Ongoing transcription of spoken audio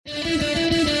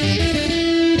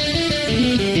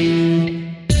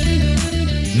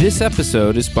This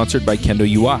episode is sponsored by Kendo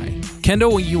UI. Kendo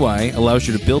UI allows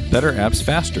you to build better apps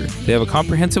faster. They have a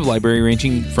comprehensive library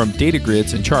ranging from data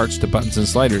grids and charts to buttons and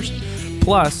sliders.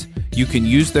 Plus, you can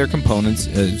use their components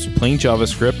as plain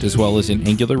JavaScript as well as in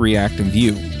Angular, React, and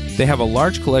Vue. They have a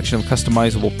large collection of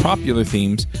customizable popular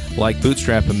themes like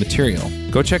Bootstrap and Material.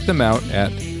 Go check them out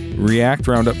at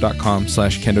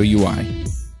reactroundup.com/KendoUI.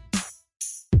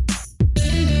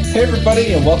 Hey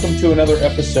everybody, and welcome to another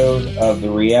episode of the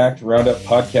React Roundup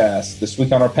podcast. This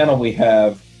week on our panel we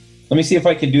have, let me see if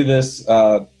I can do this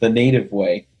the native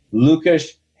way,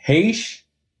 Łukasz Hejs.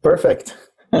 Perfect.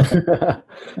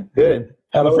 Good.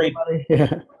 I'm afraid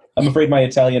my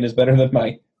Italian is better than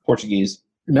my Portuguese.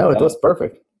 No, it was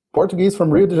perfect. Portuguese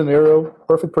from Rio de Janeiro,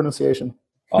 perfect pronunciation.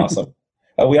 Awesome.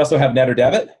 We also have Nader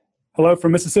Davitt. Hello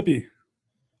from Mississippi.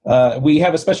 We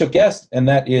have a special guest, and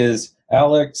that is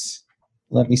Alex.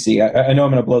 Let me see. I know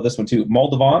I'm going to blow this one too.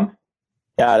 Moldovan?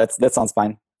 Yeah, that sounds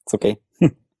fine. It's okay.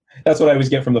 That's what I always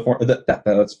get from the form.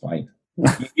 That's fine.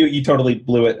 you totally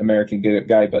blew it, American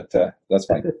guy, but that's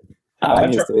fine.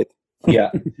 I'm used to it. Yeah.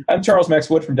 I'm Charles Max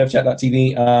Wood from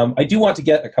devchat.tv. I do want to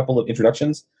get a couple of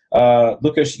introductions.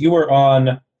 Łukasz, you were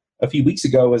on a few weeks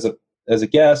ago as a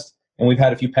guest, and we've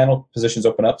had a few panel positions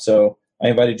open up, so I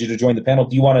invited you to join the panel.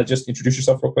 Do you want to just introduce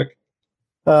yourself real quick?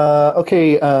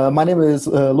 Okay, my name is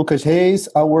Łukasz Hejs.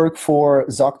 I work for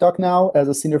ZocDoc now as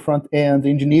a senior front-end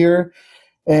engineer,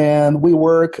 and we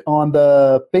work on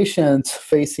the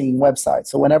patient-facing website.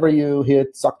 So whenever you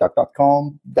hit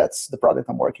ZocDoc.com, that's the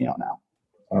product I'm working on now.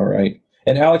 All right.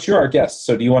 And Alex, you're our guest,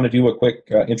 so do you want to do a quick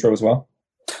intro as well?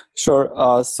 Sure.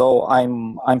 So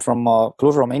I'm from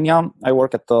Cluj, Romania. I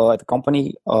work at a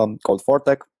company called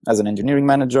Fortec as an engineering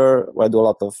manager, where I do a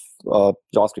lot of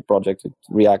JavaScript projects with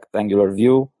React, Angular,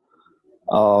 Vue,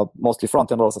 mostly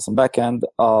front-end, but also some back-end.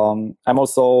 I'm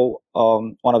also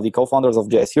one of the co-founders of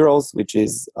JS Heroes, which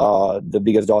is the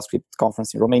biggest JavaScript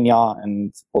conference in Romania,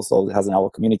 and also has now a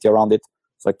community around it.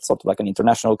 It's like sort of like an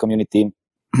international community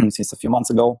since a few months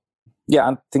ago. Yeah,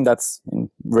 I think that's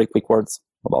in very quick words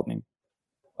about me.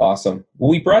 Awesome. Well,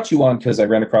 we brought you on because I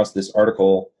ran across this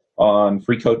article on the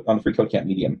Free Code Camp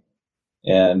Medium,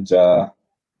 and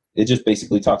it just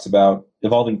basically talks about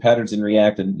evolving patterns in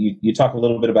React, and you talk a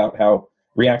little bit about how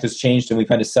React has changed, and we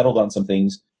kind of settled on some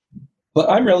things. But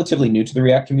I'm relatively new to the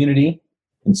React community,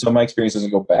 and so my experience doesn't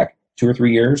go back 2 or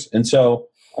 3 years, and so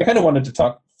I kind of wanted to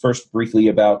talk first briefly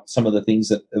about some of the things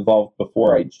that evolved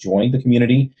before I joined the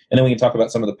community, and then we can talk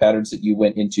about some of the patterns that you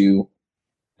went into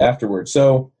afterwards.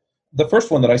 So the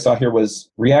first one that I saw here was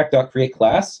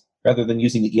React.createClass rather than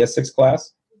using the ES6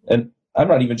 class. And I'm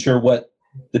not even sure what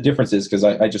the difference is because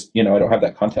I just, I don't have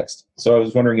that context. So I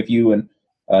was wondering if you and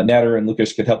Nader and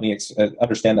Łukasz could help me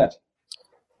understand that.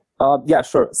 Yeah,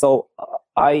 sure. So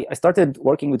I started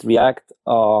working with React.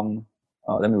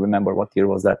 Let me remember, what year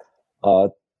was that?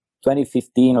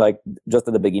 2015, like just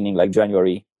at the beginning, like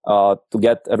January. To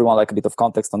get everyone like a bit of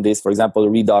context on this, for example,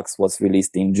 Redux was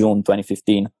released in June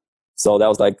 2015. So that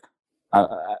was like,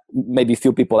 maybe a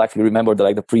few people actually remember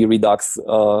the pre-Redux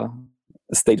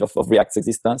stage of React's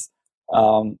existence.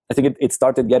 I think it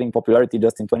started getting popularity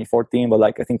just in 2014, but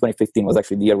I think 2015 was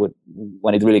actually the year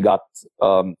when it really got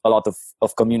a lot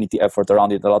of community effort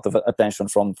around it, a lot of attention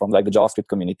from the JavaScript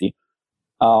community.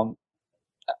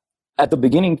 At the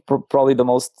beginning, probably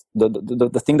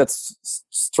the thing that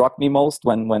struck me most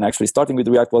when actually starting with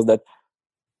React was that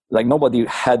nobody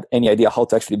had any idea how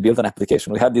to actually build an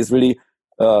application. We had this really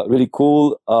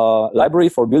cool library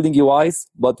for building UIs,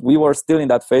 but we were still in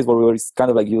that phase where we were kind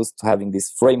of used to having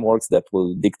these frameworks that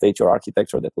will dictate your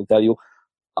architecture, that will tell you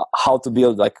how to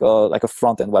build like a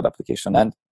front-end web application.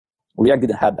 And React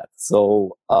didn't have that.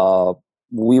 So I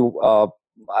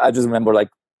just remember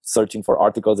searching for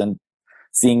articles and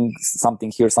seeing something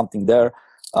here, something there.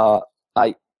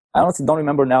 I honestly don't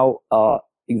remember now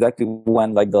exactly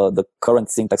when the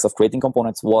current syntax of creating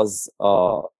components was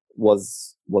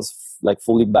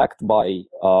fully backed by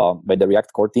the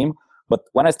React core team. But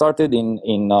when I started in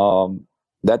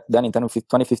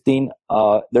 2015,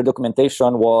 their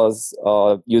documentation was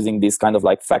using this kind of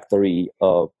factory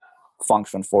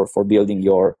function for building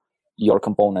your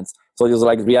components. So it was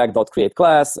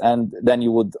React.createClass, and then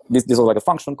you would this was a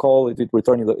function call. It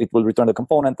will return the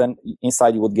component, and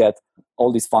inside you would get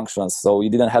all these functions. So you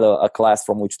didn't have a class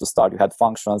from which to start. You had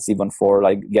functions even for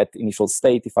get initial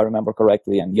state, if I remember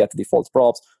correctly, and get default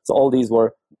props. So all these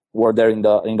were there in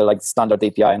the standard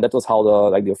API, and that was how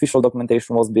the official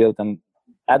documentation was built. And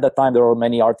at that time, there were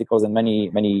many articles and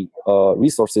many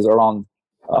resources around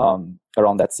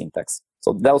that syntax.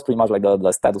 So that was pretty much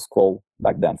the status quo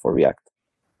back then for React.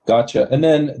 Gotcha. And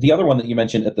then the other one that you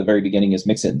mentioned at the very beginning is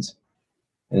mixins.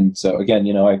 And so again,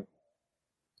 I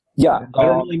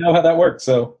don't really know how that works.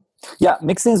 So yeah,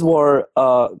 mixins were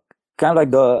kind of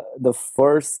like the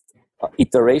first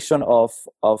iteration of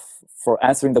for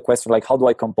answering the question like how do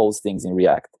I compose things in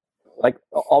React. Like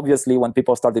obviously when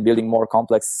people started building more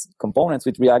complex components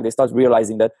with React, they start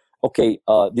realizing that okay,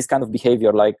 this kind of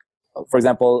behavior, like for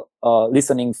example,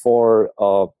 listening for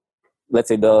let's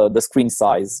say the screen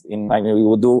size. We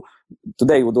would do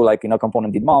like in a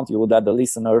component did mount, you would add the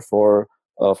listener for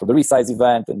the resize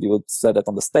event, and you would set it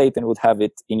on the state, and you would have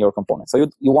it in your component. So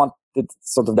you wanted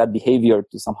sort of that behavior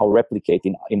to somehow replicate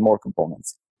in more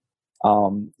components.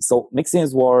 So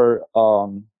mixins were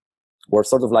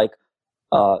sort of like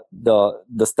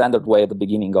the standard way at the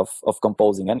beginning of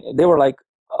composing, and they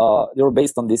were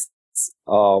based on this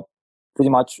pretty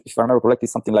much, if I remember correctly,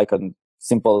 something like a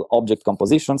simple object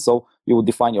composition. So you would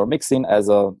define your mixin as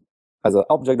an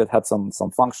object that had some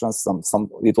functions,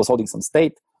 it was holding some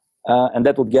state, and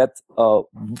that would get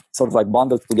sort of like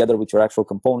bundled together with your actual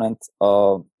component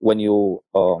when you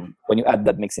add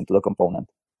that mixin to the component.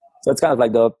 So it's kind of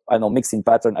like the mixin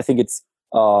pattern. I think it's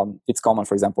common,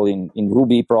 for example, in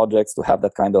Ruby projects to have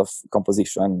that kind of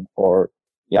composition, or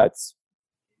it's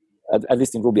at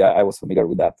least in Ruby I was familiar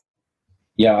with that.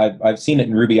 Yeah, I've seen it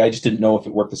in Ruby. I just didn't know if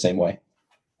it worked the same way.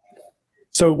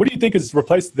 So what do you think has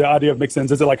replaced the idea of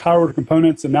mixins? Is it like higher order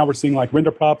components, and now we're seeing like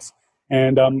render props?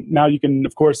 And now you can,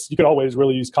 of course, you could always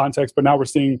really use context, but now we're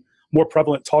seeing more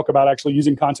prevalent talk about actually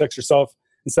using context yourself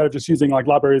instead of just using like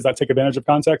libraries that take advantage of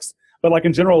context. But like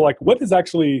in general, like what is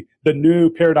actually the new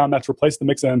paradigm that's replaced the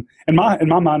mixin? In my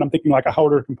mind, I'm thinking like a higher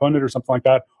order component or something like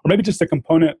that, or maybe just a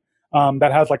component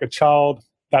that has like a child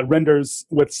that renders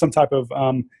with some type of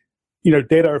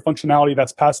data or functionality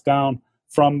that's passed down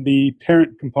from the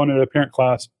parent component or the parent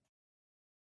class.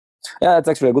 Yeah, that's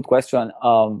actually a good question.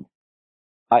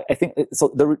 I think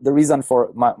so. The reason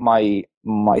for my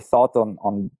thought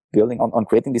on building on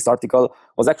creating this article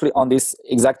was actually on this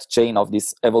exact chain of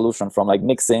this evolution from like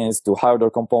mixins to higher order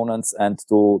components and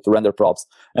to render props.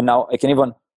 And now I can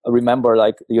even remember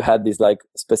like you had these like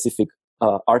specific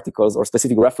articles or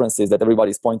specific references that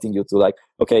everybody's pointing you to, like,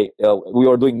 okay, we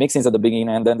were doing mixins at the beginning,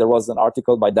 and then there was an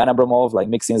article by Dan Abramov, like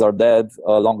mixins are dead,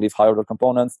 long live higher order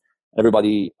components.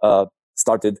 Everybody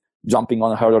started jumping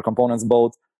on higher order components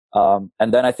boat.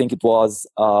 And then I think it was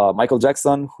Michael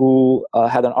Jackson who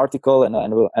had an article and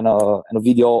a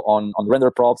video on render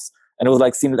props, and it was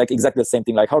like seemed like exactly the same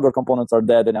thing. Like higher order components are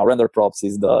dead, and now render props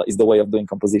is the way of doing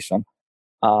composition.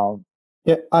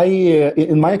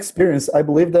 In my experience, I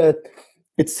believe that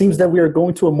it seems that we are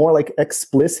going to a more like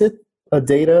explicit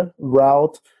data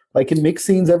route. Like in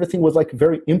mixins, everything was like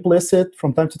very implicit.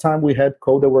 From time to time, we had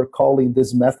code that were calling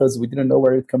these methods. We didn't know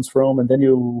where it comes from. And then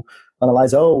you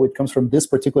analyze, it comes from this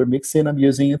particular mixin I'm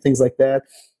using, things like that.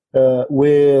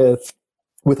 With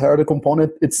higher order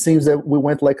component, it seems that we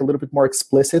went like a little bit more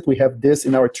explicit. We have this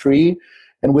in our tree.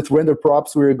 And with render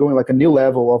props, we're going like a new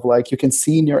level of like, you can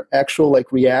see in your actual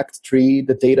like React tree,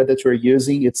 the data that you're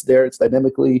using, it's there, it's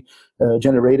dynamically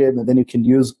generated, and then you can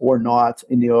use or not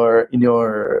in your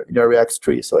React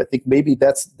tree. So I think maybe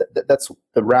that's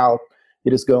the route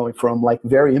it is going from, like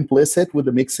very implicit with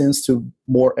the mixins to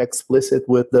more explicit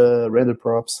with the render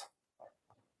props.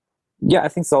 Yeah, I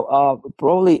think so.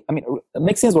 Probably, I mean,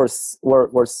 mixins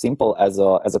were simple as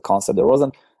a concept. There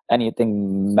wasn't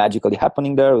anything magically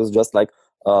happening there. It was just like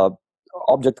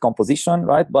object composition,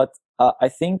 right? But I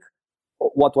think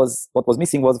what was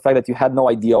missing was the fact that you had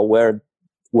no idea where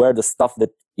the stuff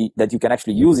that you can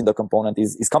actually use in the component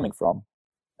is coming from,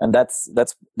 and that's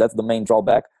the main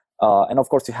drawback. And of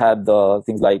course, you had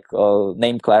things like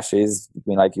name clashes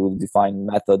between, like, you would define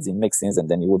methods in mixins, and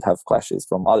then you would have clashes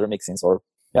from other mixins, or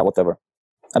whatever.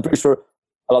 I'm pretty sure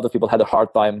a lot of people had a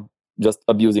hard time just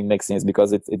abusing mixins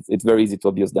because it's very easy to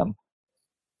abuse them.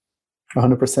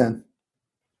 100%.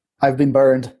 I've been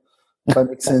burned by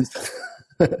mixins.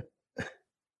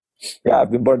 Yeah, I've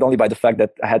been burned only by the fact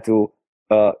that I had to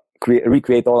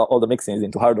recreate all the mixins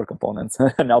into hardware components,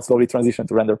 and now slowly transition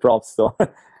to render props. So,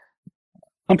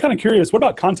 I'm kind of curious. What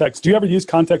about context? Do you ever use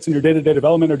context in your day-to-day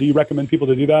development, or do you recommend people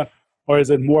to do that, or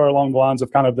is it more along the lines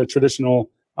of kind of the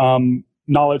traditional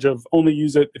knowledge of only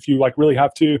use it if you like really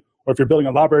have to, or if you're building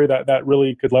a library that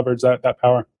really could leverage that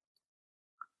power?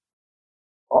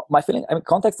 My feeling, I mean,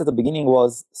 context at the beginning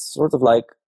was sort of like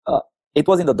it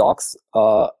was in the docs.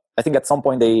 I think at some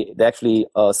point they actually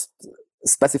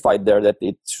specified there that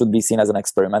it should be seen as an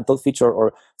experimental feature,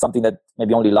 or something that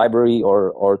maybe only library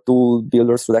or tool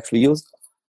builders should actually use.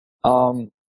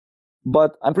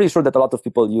 But I'm pretty sure that a lot of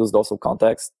people used also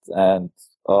context, and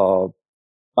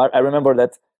I remember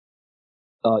that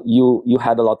you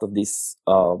had a lot of these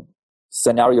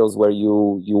scenarios where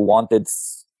you wanted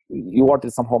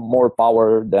somehow more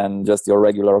power than just your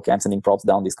regular, okay, I'm sending props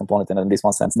down this component and then this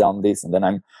one sends down this, and then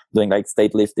I'm doing like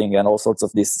state lifting and all sorts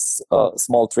of these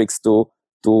small tricks to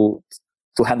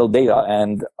handle data.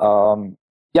 And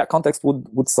context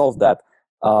would solve that.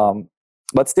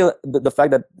 But still, the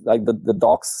fact that like the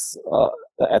docs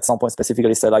at some point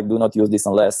specifically said like do not use this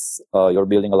unless you're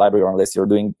building a library or unless you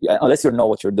know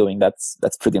what you're doing. That's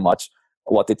pretty much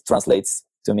what it translates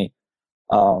to me.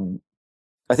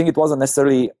 I think it wasn't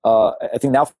necessarily. I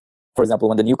think now, for example,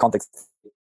 when the new context,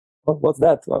 what's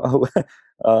that?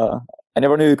 I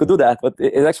never knew you could do that, but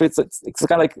it actually it's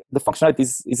kind of like the functionality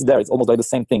is there. It's almost like the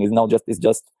same thing. It's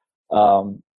just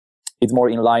it's more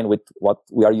in line with what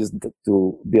we are used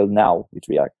to build now with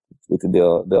React, with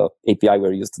the API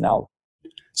we're used to now.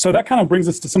 So that kind of brings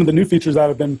us to some of the new features that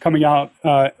have been coming out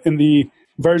in the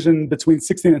version between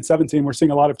 16 and 17. We're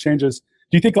seeing a lot of changes.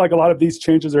 Do you think like a lot of these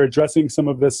changes are addressing some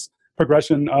of this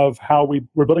progression of how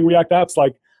we're building React apps?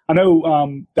 Like I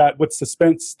know that with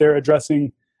Suspense, they're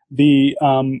addressing the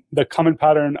common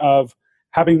pattern of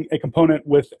having a component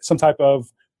with some type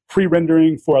of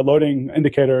pre-rendering for a loading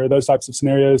indicator, those types of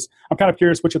scenarios. I'm kind of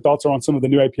curious what your thoughts are on some of the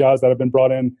new APIs that have been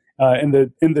brought in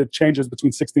the changes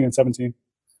between 16 and 17.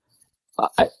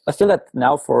 I feel that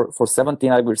now for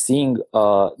 17, we're seeing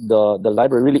the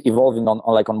library really evolving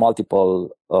on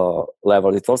multiple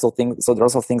levels. It's also there are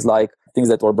also things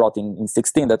that were brought in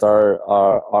 16 that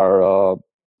are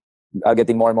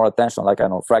getting more and more attention, like I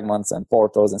know fragments and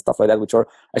portals and stuff like that, which are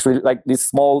actually like these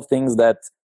small things that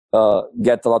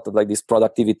get a lot of like these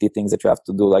productivity things that you have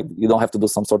to do. Like you don't have to do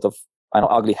some sort of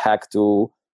ugly hack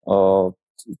to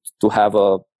have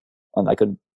a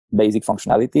basic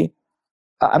functionality.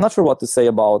 I'm not sure what to say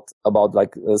about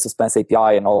like Suspense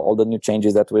API and all the new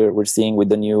changes that we're seeing with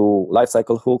the new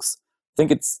lifecycle hooks. I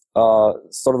think it's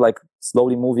sort of like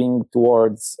slowly moving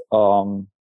towards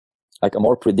like a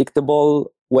more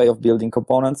predictable way of building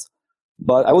components.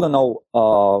 But I wouldn't know.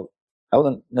 I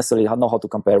wouldn't necessarily know how to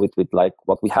compare with like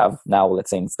what we have now, let's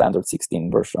say in standard 16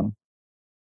 version.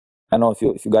 I don't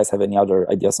know if you guys have any other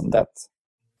ideas on that.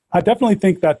 I definitely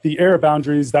think that the error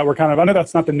boundaries that were I know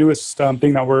that's not the newest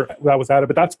thing that was added,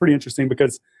 but that's pretty interesting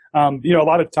because, a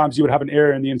lot of times you would have an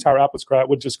error and the entire app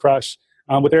would just crash.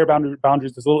 With error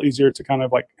boundaries, it's a little easier to kind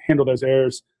of like handle those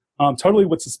errors. Totally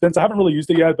with Suspense, I haven't really used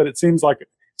it yet, but it seems like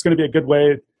it's going to be a good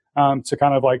way to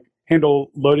kind of like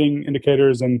handle loading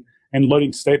indicators and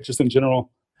loading state just in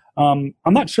general. I'm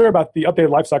not sure about the updated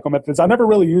lifecycle methods. I never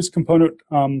really used component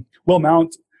will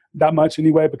mount that much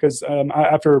anyway, because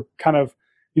after kind of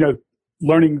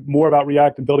learning more about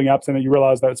React and building apps in it, you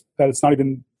realize that it's not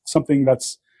even something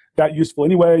that's that useful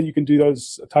anyway. You can do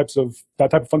that type of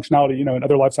functionality, in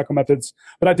other lifecycle methods.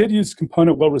 But I did use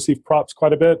component will receive props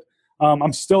quite a bit.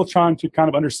 I'm still trying to kind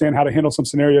of understand how to handle some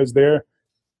scenarios there.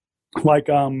 Like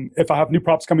if I have new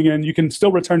props coming in, you can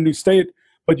still return new state,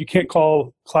 but you can't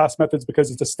call class methods because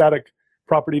it's a static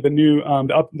property. The new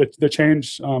the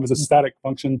change is a static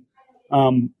function.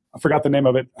 I forgot the name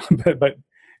of it,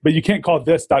 but you can't call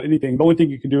this dot anything. The only thing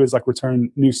you can do is like return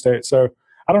new state. So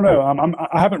I don't know.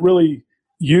 I haven't really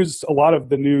used a lot of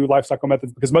the new lifecycle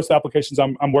methods because most of the applications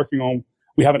I'm working on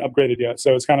we haven't upgraded yet.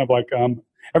 So it's kind of like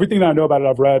everything that I know about it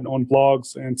I've read on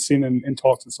blogs and seen in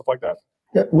talks and stuff like that.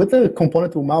 Yeah, with the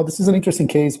component will mount, this is an interesting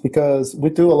case because we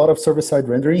do a lot of server-side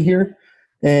rendering here,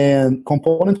 and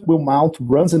component will mount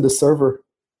runs in the server,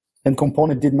 and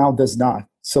component did mount does not.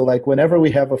 So like whenever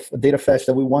we have a data fetch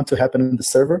that we want to happen in the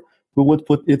server, we would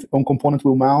put it on component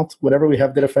will mount. Whenever we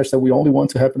have data fetch that we only want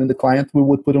to happen in the client, we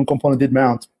would put on component did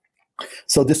mount.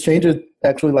 So this change is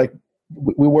actually like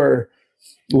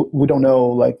we don't know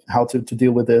like how to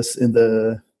deal with this in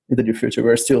the near future.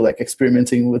 We're still like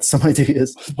experimenting with some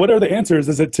ideas. What are the answers?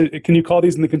 Can you call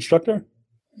these in the constructor?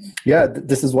 Yeah,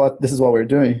 this is what we're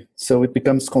doing. So it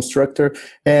becomes constructor.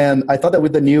 And I thought that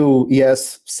with the new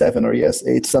ES7 or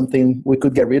ES8 something, we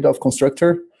could get rid of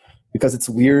constructor because it's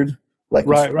weird. Like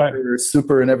right.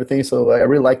 super and everything. So I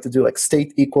really like to do like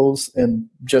state equals and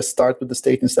just start with the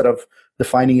state instead of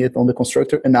defining it on the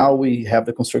constructor. And now we have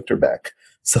the constructor back.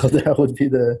 So that would be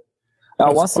the.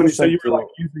 So you were like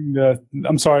using the.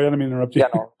 I'm sorry, I didn't mean to interrupt you.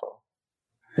 Yeah,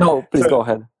 no, please go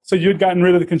ahead. So you had gotten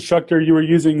rid of the constructor. You were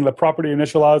using the property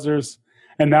initializers,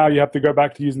 and now you have to go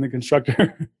back to using the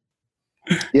constructor.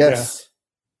 Yes.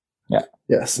 Yeah.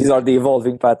 Yes. These are the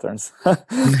evolving patterns.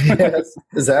 Yes,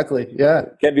 exactly. Yeah.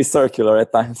 It can be circular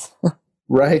at times.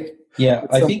 Right. Yeah,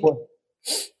 I think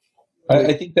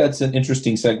that's an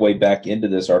interesting segue back into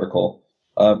this article.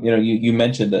 You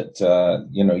mentioned that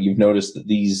you've noticed that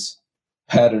these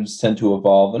patterns tend to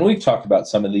evolve. And we've talked about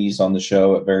some of these on the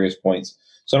show at various points.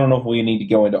 So I don't know if we need to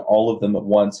go into all of them at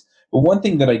once. But one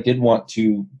thing that I did want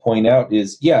to point out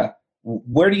is,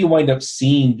 where do you wind up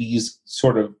seeing these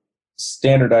sort of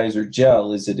standardize or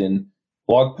gel? Is it in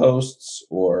blog posts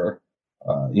or,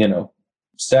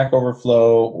 Stack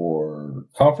Overflow or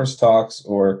conference talks,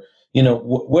 or,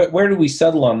 where do we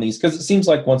settle on these? Because it seems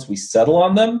like once we settle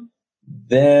on them,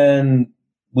 then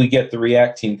we get the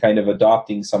React team kind of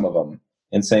adopting some of them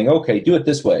and saying, okay, do it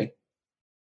this way.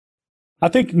 I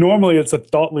think normally it's a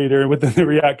thought leader within the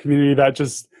React community that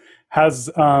just has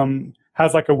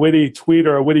like a witty tweet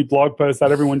or a witty blog post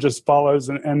that everyone just follows,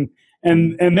 and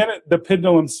then the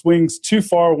pendulum swings too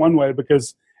far one way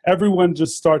because everyone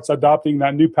just starts adopting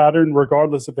that new pattern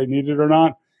regardless if they need it or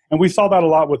not. And we saw that a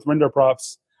lot with render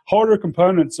props. Harder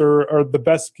components are the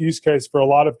best use case for a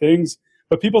lot of things,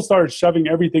 but people started shoving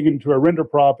everything into a render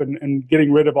prop and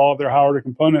getting rid of all of their harder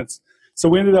components. So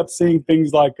we ended up seeing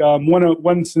things like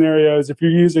one scenario is if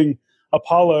you're using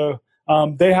Apollo,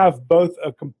 they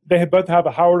both have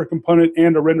a harder component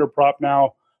and a render prop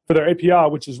now for their API,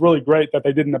 which is really great that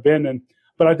they didn't abandon.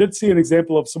 But I did see an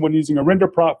example of someone using a render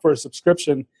prop for a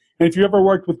subscription. And if you ever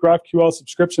worked with GraphQL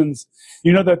subscriptions,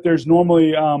 you know that there's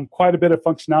normally quite a bit of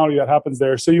functionality that happens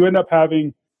there. So you end up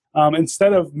having,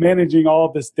 instead of managing all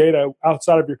of this data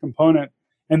outside of your component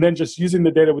and then just using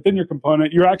the data within your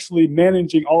component, you're actually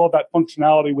managing all of that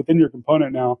functionality within your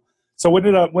component now. So what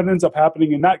ends up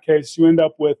happening in that case, you end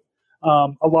up with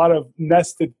a lot of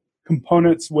nested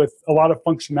components with a lot of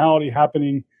functionality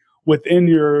happening within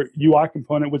your UI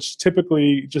component, which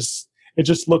typically just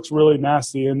looks really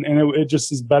nasty, and it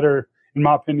just is better, in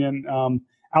my opinion,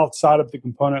 outside of the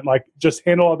component. Like, just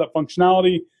handle all that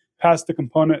functionality, pass the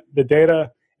component the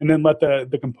data, and then let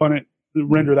the component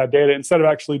render that data instead of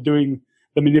actually doing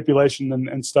the manipulation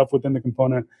and stuff within the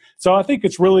component. So I think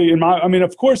it's really,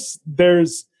 of course,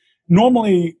 there's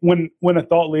normally when a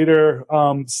thought leader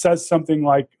says something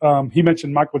like, he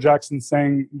mentioned Michael Jackson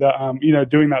saying that,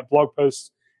 doing that blog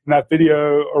post and that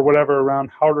video or whatever around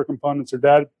harder components are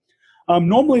dead.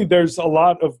 Normally there's a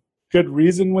lot of good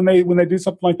reason when they do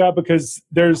something like that, because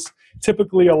there's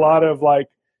typically a lot of like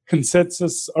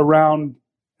consensus around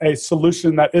a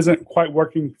solution that isn't quite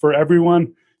working for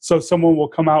everyone. So someone will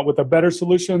come out with a better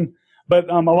solution. But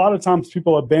a lot of times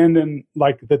people abandon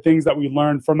like the things that we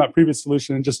learned from that previous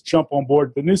solution and just jump on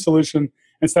board the new solution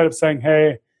instead of saying,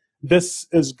 hey, this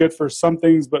is good for some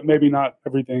things, but maybe not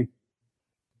everything.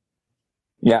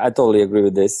 Yeah, I totally agree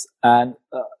with this. And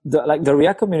the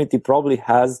React community probably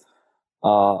has,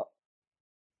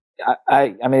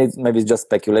 maybe it's just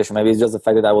speculation. Maybe it's just the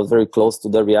fact that I was very close to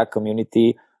the React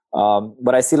community.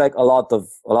 But I see like a lot of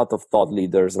thought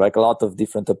leaders, like a lot of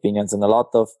different opinions, and a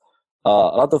lot of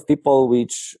people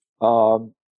which are,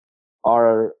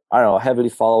 I don't know, heavily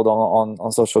followed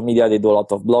on social media. They do a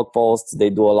lot of blog posts.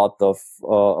 They do a lot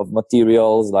of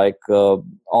materials like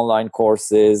online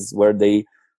courses where they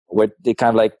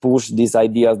kind of like push these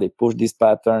ideas, they push these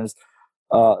patterns.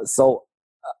 So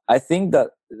I think that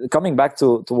coming back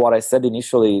to what I said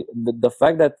initially, the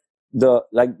fact that the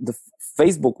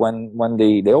Facebook when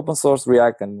they open source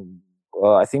React, and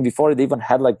I think before it even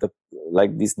had like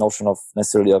this notion of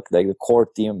necessarily like the core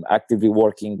team actively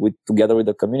working together with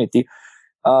the community.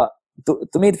 To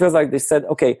me, it feels like they said,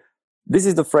 okay, this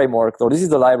is the framework or this is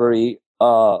the library.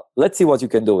 Let's see what you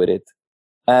can do with it.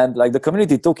 And like the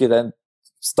community took it and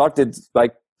started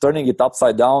like turning it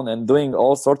upside down and doing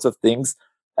all sorts of things,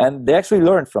 and they actually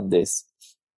learned from this.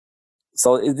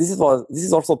 So this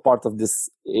is also part of this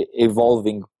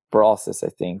evolving process. I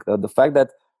think the fact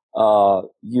that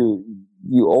you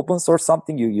open source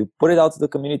something, you put it out to the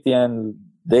community, and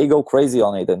they go crazy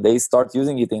on it, and they start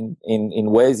using it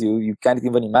in ways you can't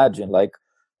even imagine. Like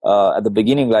at the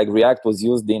beginning, like React was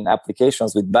used in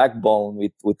applications with Backbone,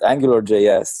 with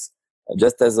AngularJS,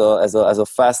 just as a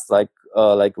fast like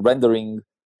rendering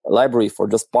library for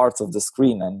just parts of the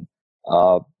screen. And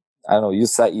I don't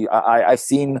know, I've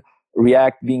seen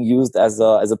React being used as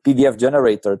a PDF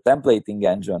generator, templating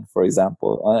engine, for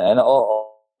example, and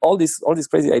all these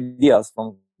crazy ideas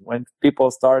from when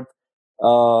people start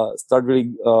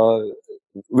really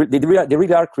they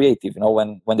really are creative,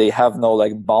 when they have no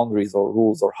like boundaries or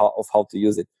rules or how to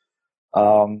use it.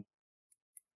 But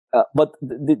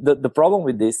the problem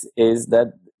with this is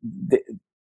that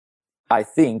I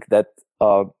think that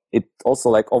it also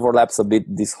like overlaps a bit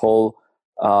this whole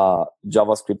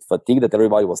JavaScript fatigue that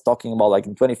everybody was talking about. Like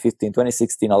in 2015,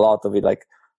 2016, a lot of it, like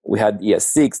we had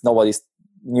ES6, nobody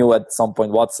knew at some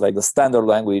point what's like the standard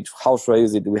language, how should I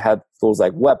use it. We had tools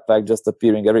like Webpack just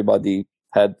appearing.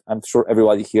 I'm sure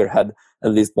everybody here had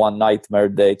at least one nightmare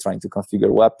day trying to configure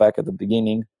Webpack at the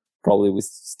beginning. Probably we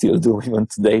still do even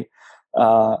today.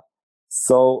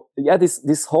 So yeah,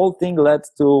 this whole thing led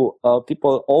to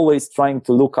people always trying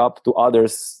to look up to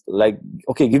others, like,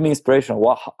 okay, give me inspiration.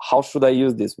 How should I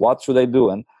use this? What should I do?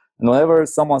 And whenever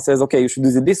someone says, okay, you should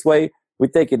use it this way, we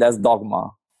take it as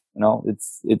dogma.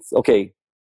 It's okay.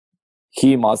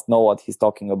 He must know what he's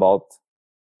talking about.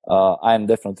 I am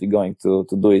definitely going to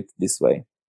do it this way.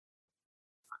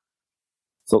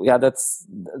 So yeah,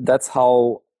 that's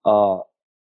how.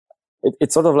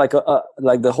 It's sort of like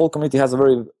like the whole community has a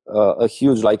very a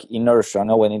huge like inertia.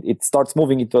 When it starts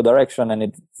moving into a direction,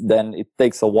 and then it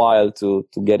takes a while to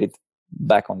get it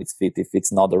back on its feet if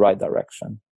it's not the right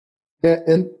direction. Yeah,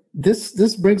 and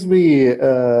this brings me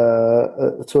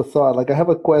to a thought. Like, I have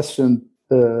a question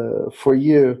for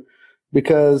you,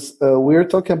 because we're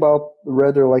talking about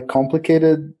rather like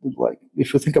complicated. Like,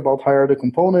 if you think about hierarchy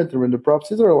component and render props,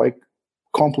 these are like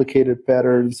complicated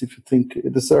patterns. If you think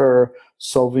these are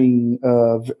solving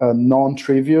a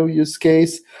non-trivial use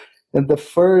case, and the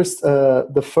first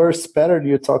pattern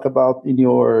you talk about in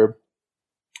your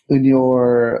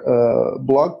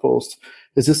blog post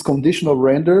is this conditional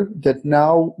render that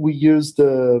now we use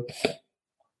the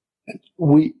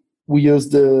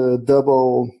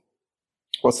double.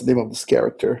 What's the name of this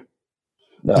character?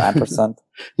 The ampersand.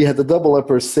 Yeah, the double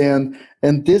ampersand,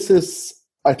 and this is.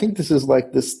 I think this is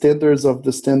like the standards of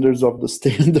the standards of the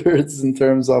standards in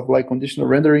terms of like conditional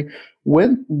rendering.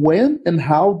 When and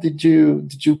how did you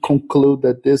conclude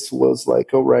that this was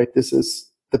like, all right, this is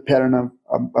the pattern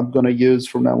I'm going to use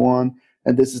from now on,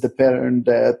 and this is the pattern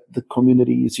that the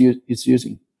community is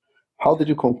using? How did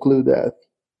you conclude that?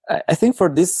 I think for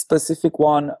this specific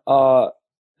one,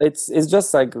 it's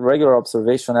just like regular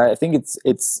observation. I think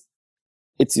it's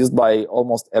used by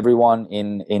almost everyone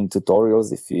in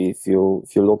tutorials. If you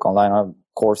look online on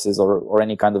courses or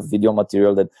any kind of video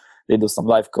material that they do some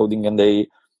live coding, and this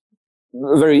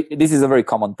is a very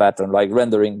common pattern, like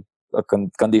rendering a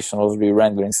conditional,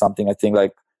 re-rendering something. I think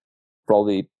like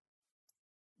probably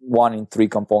 1 in 3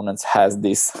 components has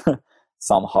this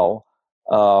somehow.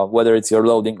 Whether it's you're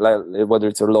loading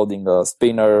a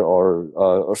spinner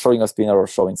or showing a spinner or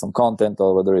showing some content,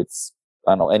 or whether it's,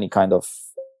 I don't know, any kind of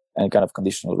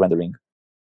conditional rendering.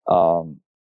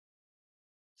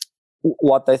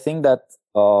 What I think that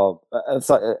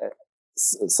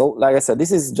so like I said,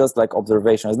 this is just like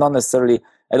observation. It's not necessarily.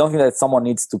 I don't think that someone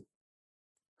needs to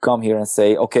come here and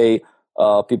say, okay,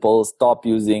 people stop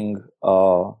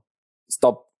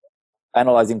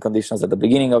analyzing conditions at the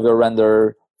beginning of your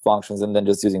render functions and then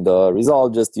just using the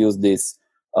result. Just use this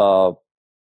I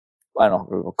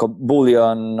don't know,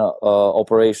 Boolean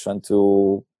operation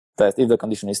to test if the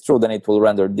condition is true, then it will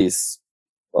render this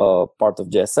part of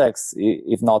JSX.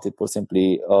 If not, it will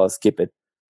simply skip it.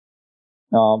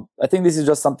 I think this is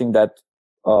just something that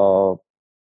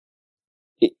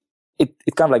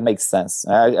it kind of like makes sense.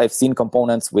 I've seen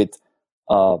components with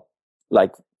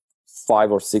like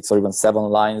 5 or 6 or even 7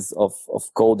 lines of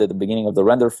code at the beginning of the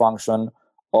render function.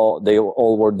 Or they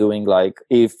all were doing like,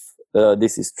 if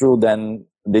this is true, then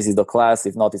this is the class.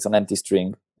 If not, it's an empty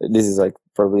string. This is like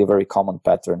probably a very common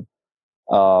pattern.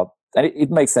 And it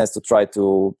makes sense to try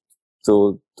to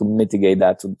mitigate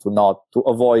that, to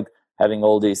avoid having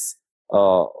all this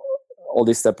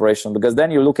separation, because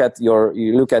then you look at your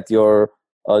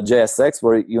JSX,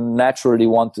 where you naturally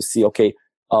want to see, okay,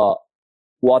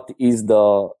 what is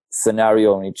the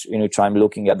scenario in which I'm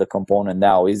looking at the component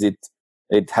now? Is it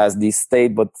has this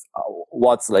state, but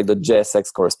what's like the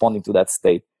JSX corresponding to that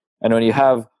state? And when you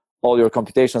have all your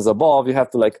computations above, you have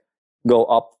to like go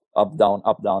up, down,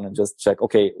 and just check,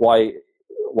 okay,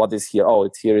 what is here? Oh,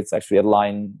 it's here. It's actually a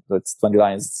line that's 20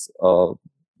 lines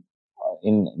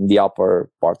in the upper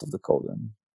part of the code.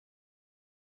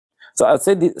 So I'd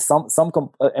say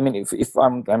I mean, if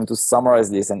I'm to summarize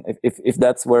this, and if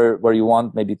that's where you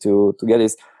want maybe to get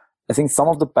this, I think some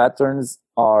of the patterns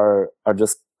are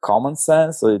just common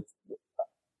sense. So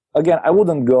again, I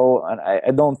wouldn't go, and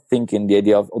I don't think in the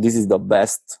idea of, oh, this is the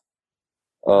best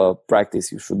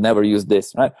practice, you should never use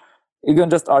this, right? You can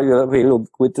just argue, okay, look,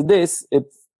 with this,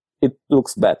 it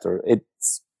looks better.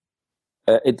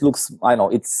 It looks, I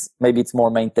know, maybe it's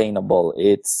more maintainable.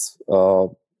 It's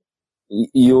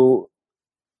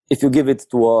if you give it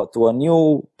to a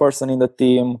new person in the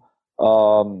team,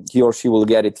 he or she will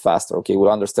get it faster. Okay,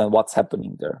 will understand what's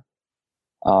happening there.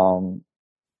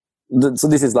 So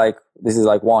this is like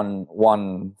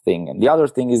one thing, and the other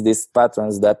thing is these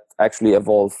patterns that actually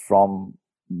evolve from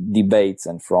debates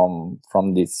and from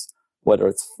this, whether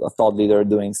it's a thought leader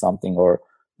doing something or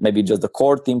maybe just the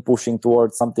core team pushing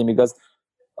towards something. Because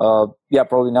yeah,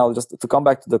 probably now just to come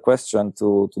back to the question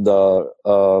to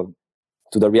the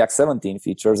React 17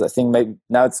 features. I think maybe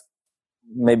now it's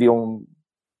maybe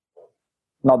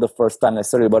not the first time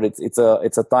necessarily, but it's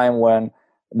a time when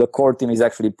the core team is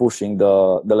actually pushing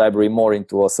the library more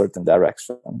into a certain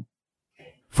direction.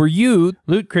 For you,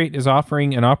 Loot Crate is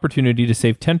offering an opportunity to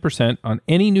save 10% on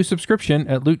any new subscription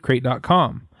at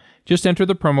lootcrate.com. Just enter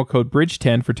the promo code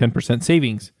BRIDGE10 for 10%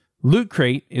 savings. Loot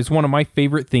Crate is one of my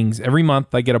favorite things. Every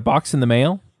month I get a box in the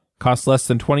mail, costs less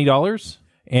than $20,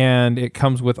 and it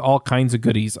comes with all kinds of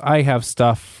goodies. I have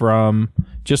stuff from,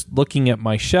 just looking at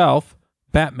my shelf,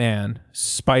 Batman,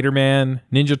 Spider-Man,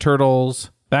 Ninja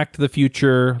Turtles, Back to the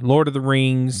Future, Lord of the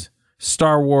Rings,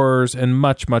 Star Wars, and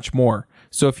much, much more.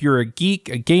 So if you're a geek,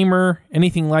 a gamer,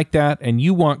 anything like that, and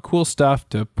you want cool stuff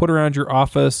to put around your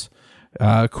office,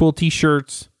 cool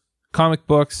t-shirts, comic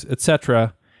books,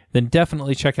 etc., then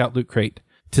definitely check out Loot Crate.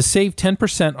 To save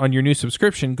 10% on your new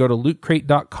subscription, go to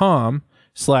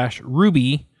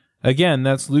lootcrate.com/Ruby. Again,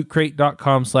 that's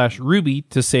lootcrate.com/Ruby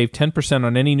to save 10%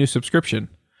 on any new subscription.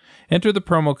 Enter the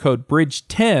promo code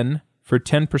BRIDGE10 for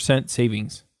 10%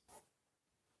 savings.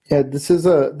 Yeah, this is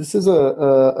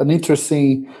an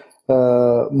interesting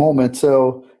moment.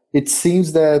 So it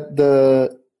seems that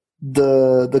the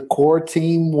core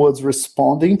team was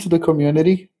responding to the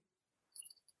community,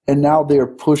 and now they're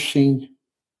pushing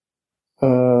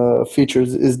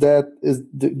features.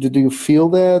 Do you feel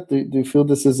that? Do you feel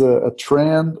this is a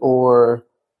trend, or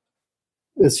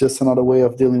it's just another way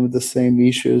of dealing with the same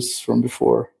issues from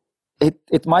before?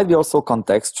 It might be also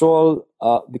contextual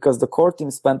because the core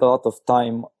team spent a lot of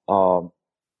time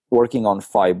working on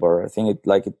Fiber. I think it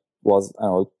was, I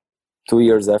don't know, 2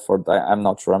 years effort. I'm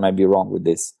not sure. I might be wrong with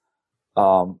this.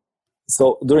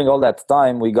 So during all that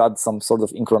time, we got some sort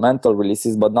of incremental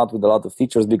releases, but not with a lot of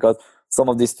features, because some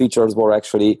of these features were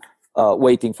actually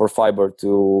waiting for Fiber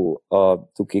to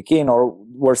kick in, or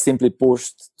were simply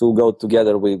pushed to go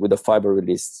together with the Fiber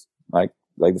release, like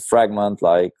the fragment,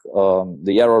 like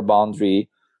the error boundary.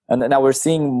 And now we're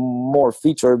seeing more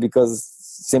feature because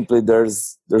simply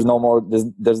there's no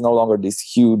longer this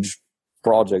huge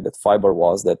project that Fiber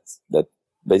was, that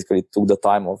basically took the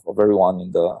time of everyone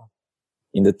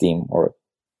in the team, or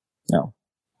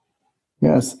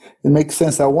Yes, it makes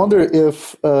sense. I wonder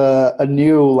if a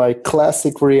new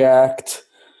classic React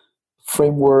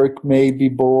framework may be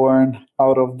born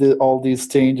out of all these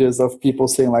changes of people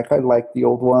saying I like the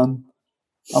old one,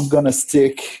 I'm gonna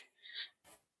stick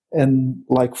and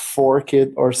fork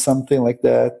it or something like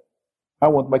that. I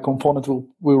want my component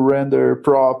will render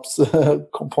props,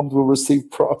 component will receive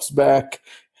props back.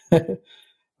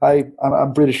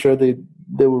 I'm pretty sure they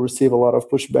will receive a lot of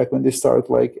pushback when they start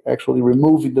actually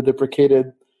removing the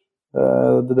deprecated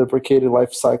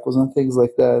life cycles and things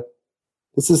like that.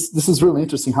 This is really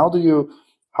interesting. How do you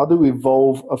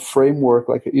evolve a framework?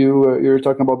 You're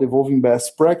talking about evolving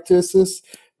best practices.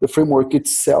 The framework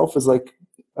itself is an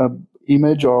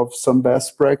image of some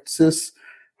best practices.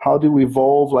 How do we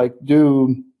evolve?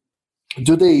 Do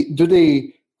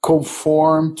they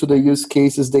conform to the use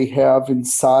cases they have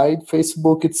inside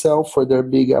Facebook itself for their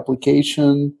big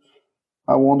application?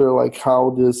 I wonder how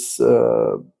this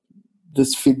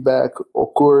feedback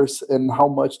occurs and how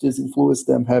much this influences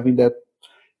them having that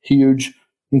huge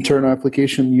internal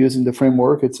application using the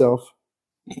framework itself.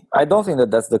 I don't think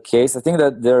that that's the case. I think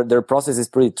that their process is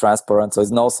pretty transparent, so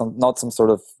it's not some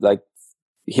sort of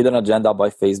hidden agenda by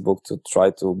Facebook to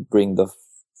try to bring the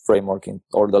framework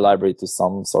or the library to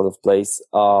some sort of place.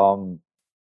 But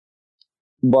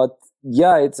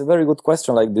yeah, it's a very good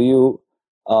question.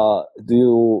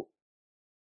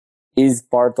 Is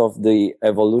part of the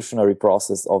evolutionary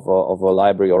process of a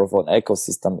library or of an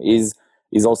ecosystem is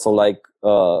also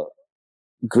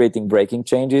creating breaking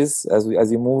changes as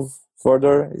you move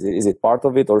further? Is it part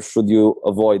of it, or should you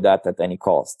avoid that at any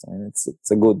cost? I mean, I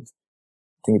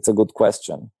think it's a good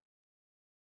question.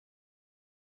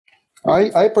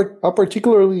 I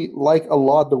particularly like a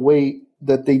lot the way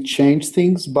that they change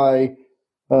things by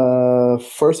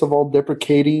first of all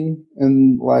deprecating,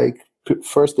 and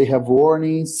first they have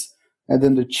warnings and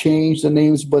then they change the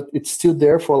names, but it's still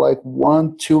there for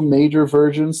 1-2 major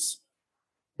versions,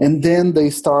 and then they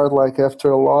start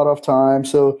after a lot of time.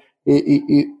 So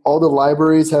all the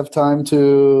libraries have time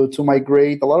to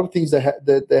migrate. A lot of things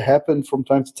that happen from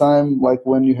time to time,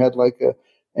 when you had a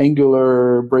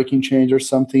Angular breaking change or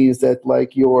something, is that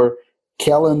your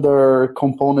calendar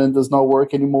component does not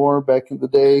work anymore back in the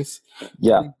days.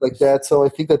 Yeah, things like that. So I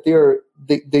think that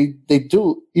they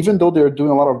do, even though they're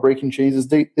doing a lot of breaking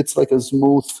changes, it's a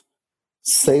smooth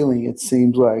sailing. It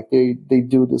seems like they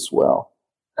do this well.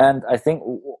 And I think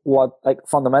what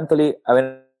fundamentally, I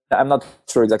mean, I'm not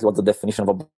sure exactly what the definition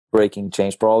of a breaking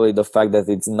change. Probably the fact that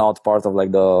it's not part of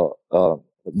like the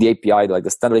API, like the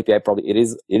standard API. Probably it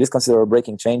is considered a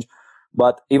breaking change.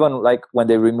 But even like when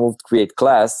they removed create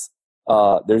class,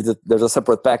 there's a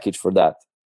separate package for that.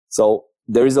 So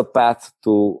there is a path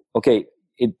to, okay,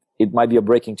 it might be a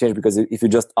breaking change because if you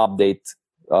just update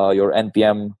your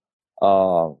npm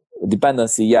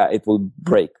dependency, yeah, it will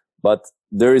break. But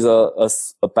there is a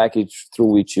package through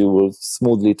which you will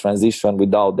smoothly transition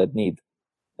without that need,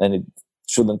 and it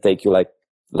shouldn't take you like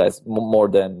more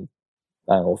than,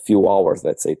 I don't know, a few hours,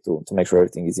 let's say, to make sure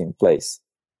everything is in place.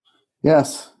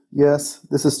 Yes,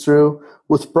 this is true.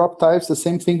 With prop types, the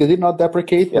same thing. They did not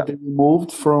deprecate, but they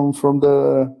removed from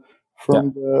the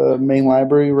main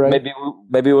library, right?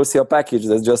 Maybe we'll see a package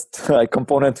that's just a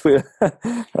component will.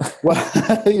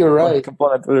 Well, you're right.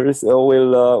 Component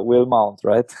will mount,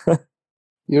 right?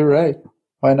 You're right.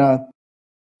 Why not?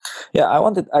 Yeah, I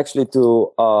wanted actually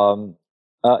to.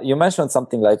 You mentioned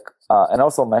something like, and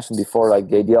also mentioned before, like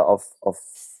the idea of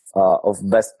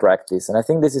best practice, and I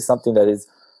think this is something that is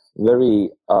very.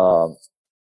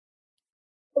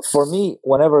 For me,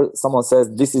 whenever someone says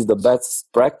this is the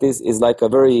best practice, is like a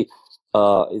very.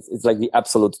 It's like the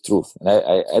absolute truth, and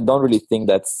I don't really think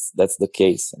that's the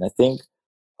case, and I think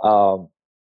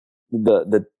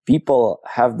the people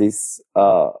have this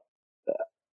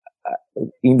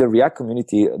in the React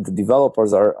community. The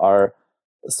developers are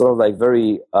sort of like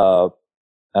very I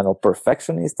don't know,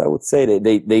 perfectionist, I would say.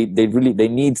 They really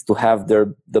need to have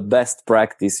the best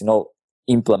practice,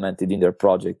 implemented in their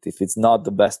project. If it's not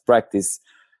the best practice,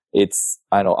 it's,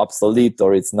 I don't know, obsolete,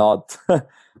 or it's not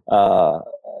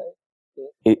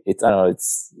it's I don't know,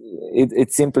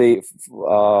 it's simply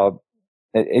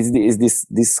is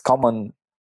this common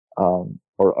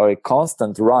or a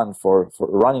constant run for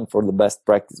running for the best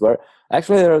practice, where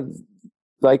actually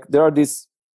there are these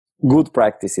good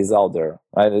practices out there,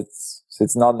 right?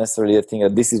 It's not necessarily a thing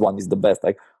that this one is the best.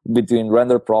 Like between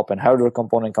render prop and hardware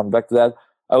component, come back to that,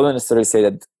 I wouldn't necessarily say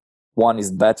that one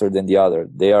is better than the other.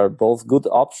 They are both good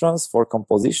options for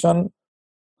composition.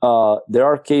 There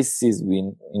are cases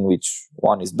in which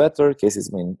one is better,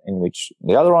 cases in which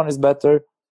the other one is better.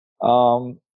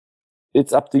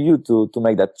 It's up to you to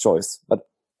make that choice. But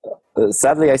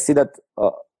sadly, I see that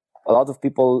a lot of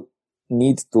people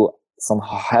need to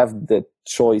somehow have the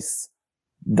choice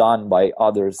done by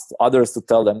others to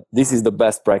tell them this is the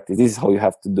best practice, this is how you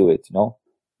have to do it,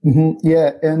 Mm-hmm.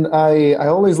 Yeah, and I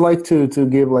always like to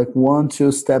give like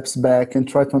 1-2 steps back and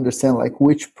try to understand like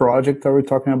which project are we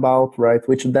talking about, right?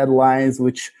 Which deadlines,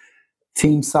 which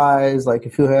team size. Like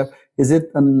if you have, is it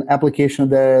an application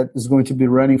that is going to be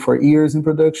running for years in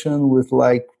production with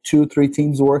like 2-3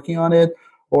 teams working on it,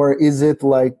 or is it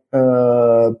like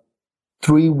a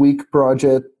 3-week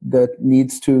project that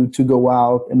needs to go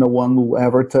out and no one will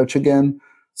ever touch again?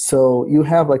 So you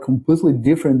have like completely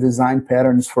different design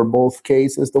patterns for both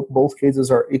cases. Both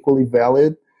cases are equally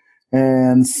valid,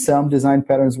 and some design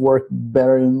patterns work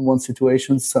better in one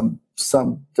situation. Some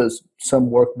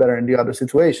work better in the other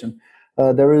situation.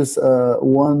 There is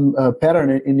one pattern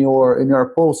in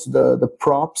your post, the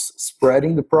props,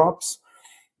 spreading the props,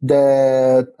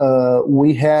 that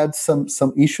we had some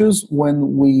issues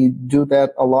when we do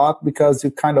that a lot, because you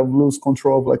kind of lose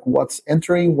control of like what's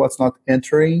entering, what's not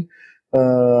entering.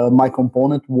 My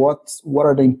component, what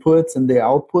are the inputs and the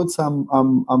outputs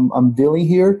I'm dealing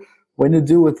here. When you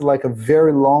do with like a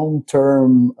very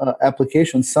long-term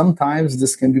application, sometimes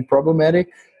this can be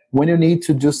problematic. When you need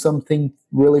to do something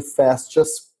really fast,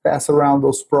 just pass around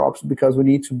those props, because we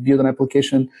need to build an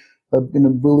application in a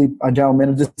really agile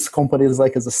manner. This company is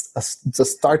like it's a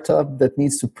startup that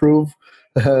needs to prove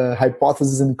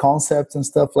hypotheses and concepts and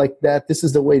stuff like that. This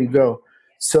is the way to go.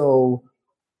 So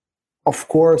of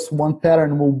course, one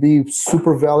pattern will be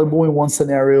super valuable in one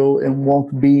scenario and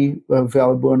won't be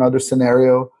valuable in another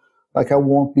scenario. Like I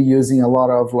won't be using a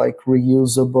lot of like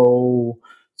reusable,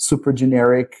 super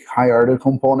generic, high-order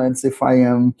components if I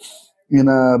am in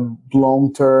a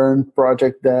long-term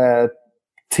project that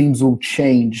teams will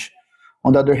change.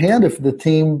 On the other hand, if the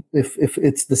team, if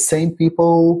it's the same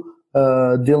people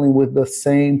dealing with the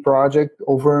same project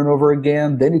over and over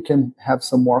again, then you can have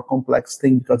some more complex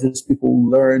thing, because these people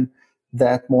learn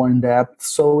that more in depth.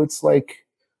 So it's like,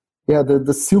 yeah,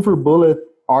 the silver bullet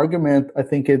argument, I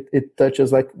think it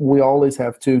touches like we always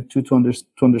have to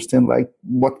understand like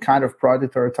what kind of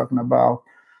project are we talking about,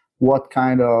 what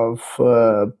kind of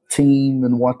team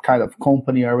and what kind of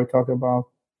company are we talking about.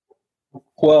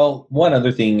 Well, one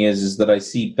other thing is that I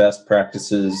see best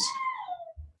practices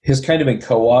has kind of been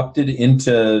co-opted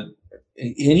into,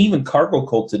 and even cargo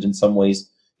culted in some ways,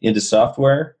 into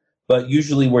software. but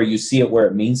usually where you see it where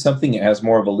it means something, it has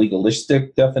more of a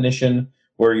legalistic definition,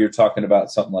 where you're talking about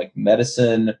something like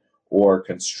medicine or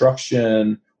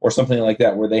construction or something like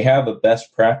that, where they have a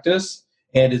best practice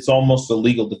and it's almost a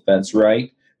legal defense,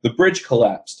 right? The bridge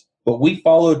collapsed, but we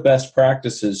followed best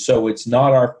practices, so it's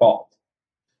not our fault.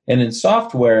 And in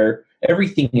software,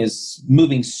 everything is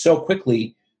moving so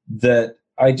quickly that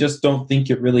I just don't think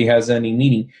it really has any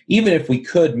meaning. Even if we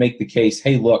could make the case,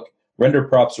 hey, look, render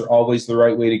props are always the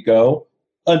right way to go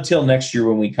until next year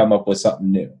when we come up with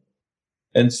something new.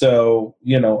 And so,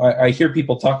 I hear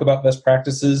people talk about best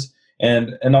practices,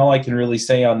 and all I can really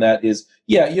say on that is,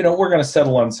 yeah, we're going to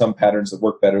settle on some patterns that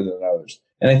work better than others.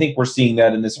 And I think we're seeing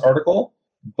that in this article,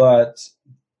 but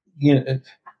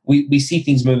we see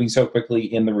things moving so quickly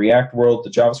in the React world, the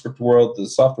JavaScript world, the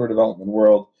software development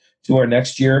world, to our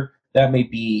next year, that may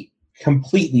be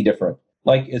completely different.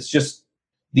 Like, it's just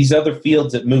these other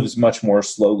fields, it moves much more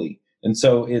slowly. And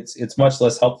so it's much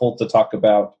less helpful to talk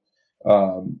about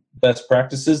best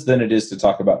practices than it is to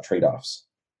talk about trade-offs.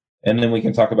 And then we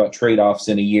can talk about trade-offs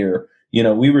in a year.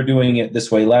 We were doing it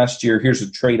this way last year. Here's a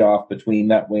trade-off between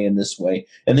that way and this way.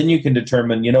 And then you can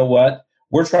determine, what?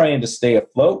 We're trying to stay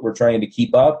afloat. We're trying to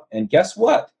keep up. And guess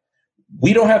what?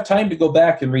 We don't have time to go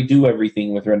back and redo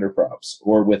everything with render props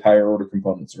or with higher order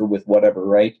components or with whatever,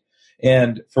 right?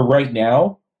 And for right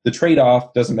now, the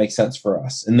trade-off doesn't make sense for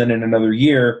us. And then in another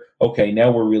year, okay,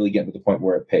 now we're really getting to the point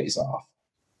where it pays off.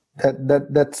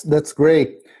 That's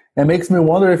great. It makes me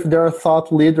wonder if there are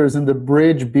thought leaders in the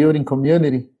bridge building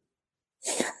community.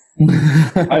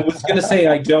 I was going to say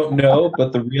I don't know,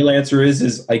 but the real answer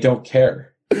is I don't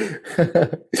care.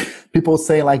 People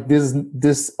say like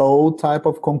this old type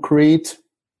of concrete,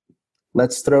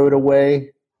 let's throw it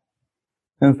away,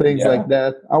 and things like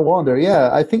that. I wonder. Yeah,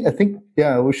 I think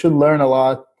we should learn a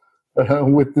lot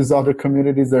with these other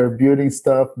communities that are building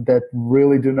stuff that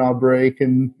really do not break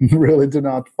and really do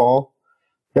not fall.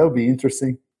 That would be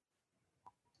interesting.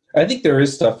 I think there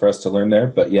is stuff for us to learn there,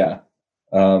 but yeah,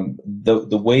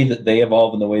 the way that they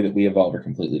evolve and the way that we evolve are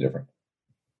completely different.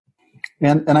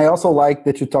 And I also like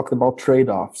that you talked about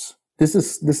trade-offs. This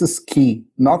is key.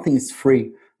 Nothing is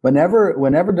free. Whenever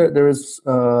there is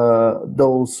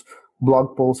those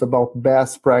blog posts about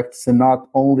best practice and not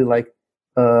only like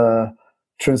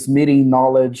transmitting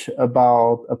knowledge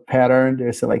about a pattern,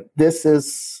 they say like this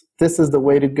is the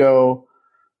way to go.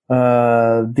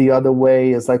 The other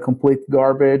way is like complete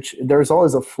garbage. There's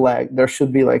always a flag. There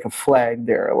should be like a flag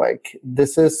there. Like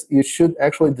you should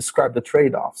actually describe the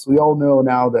trade-offs. We all know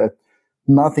now that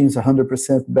nothing's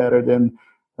 100% better than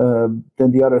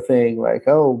the other thing. Like,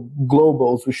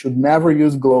 globals, we should never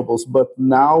use globals. But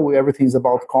now everything's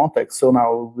about context. So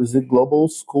now is it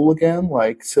globals cool again?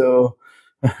 Like, so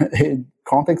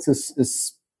context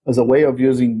is a way of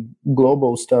using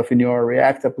global stuff in your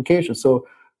React application. So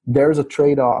there's a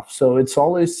trade-off. So it's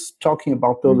always talking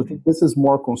about those. I think this is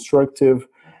more constructive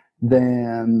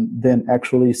than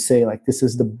actually say like this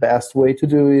is the best way to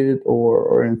do it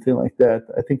or anything like that.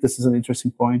 I think this is an interesting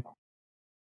point.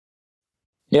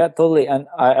 Yeah, totally. And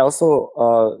I also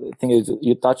think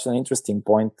you touched on an interesting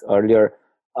point earlier,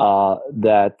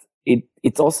 that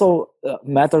it also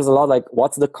matters a lot, like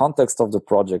what's the context of the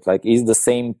project? Like, is the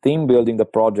same team building the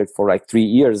project for like 3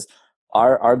 years?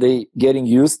 Are they getting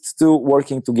used to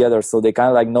working together? So they kind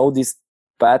of like know these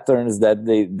patterns that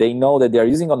they know that they're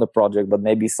using on the project, but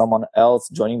maybe someone else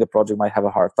joining the project might have a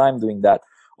hard time doing that.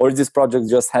 Or is this project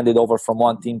just handed over from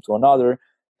one team to another?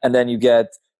 And then you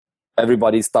get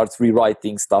everybody starts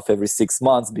rewriting stuff every 6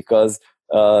 months because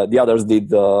the others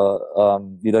did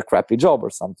a crappy job or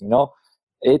something. There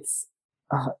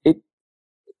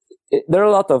are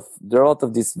a lot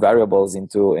of these variables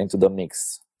into the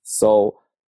mix. So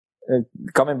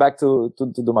coming back to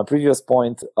my previous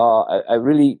point, I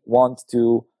really want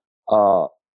to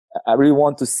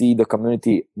see the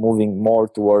community moving more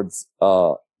towards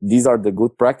these are the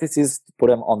good practices, to put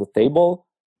them on the table.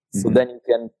 So then you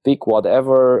can pick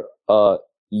whatever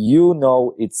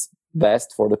it's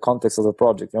best for the context of the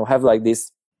project. Have like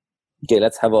this. Okay,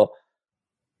 let's have a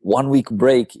 1 week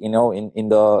break. In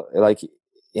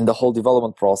the whole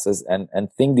development process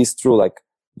and think this through. Like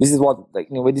this is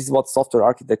what software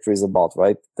architecture is about,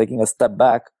 right? Taking a step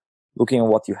back, looking at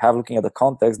what you have, looking at the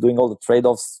context, doing all the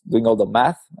trade-offs, doing all the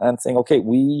math, and saying, okay,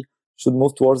 we should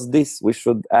move towards this. We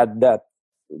should add that.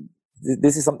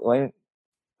 This is something.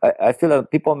 I feel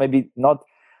that people maybe not.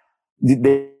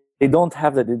 They don't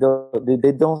have that.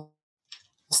 They don't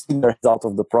see the result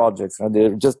of the projects.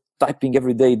 They're just typing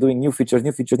every day, doing new features,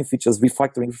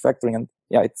 refactoring, and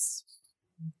it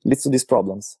leads to these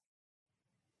problems.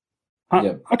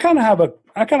 I kind of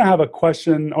have a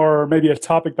question, or maybe a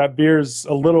topic that veers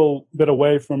a little bit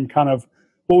away from kind of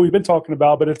what we've been talking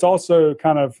about, but it's also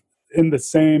kind of in the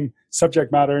same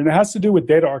subject matter, and it has to do with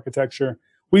data architecture.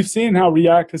 We've seen how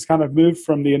React has kind of moved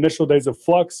from the initial days of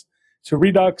Flux to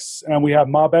Redux, and we have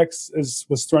MobX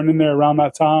was thrown in there around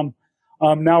that time.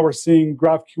 Now we're seeing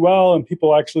GraphQL and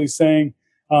people actually saying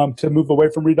to move away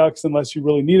from Redux unless you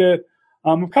really need it.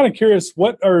 I'm kind of curious,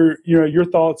 what are your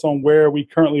thoughts on where we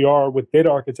currently are with data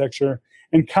architecture,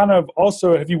 and kind of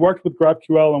also, have you worked with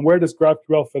GraphQL, and where does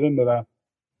GraphQL fit into that?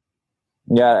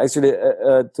 Yeah, actually,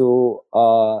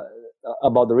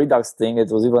 about the Redux thing, it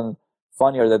was even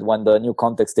funnier that when the new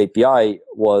context API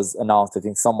was announced, I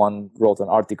think someone wrote an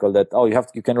article that,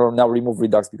 you can now remove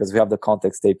Redux because we have the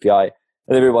context API.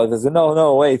 And everybody says,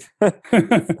 no, wait.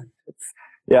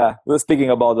 Yeah, we're speaking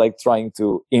about like trying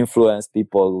to influence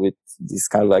people with this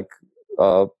kind of like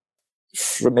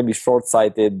maybe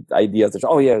short-sighted ideas.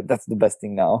 That, that's the best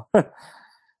thing now.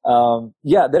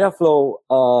 Dataflow,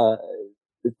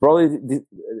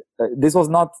 this was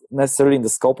not necessarily in the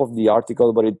scope of the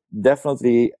article, but it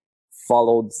definitely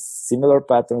followed similar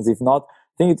patterns. If not,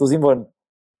 I think it was even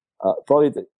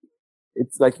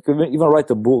it's like you could even write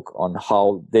a book on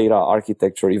how data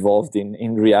architecture evolved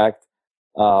in React.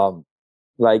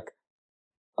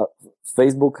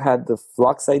 Facebook had the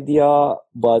Flux idea,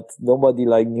 but nobody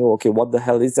knew, okay, what the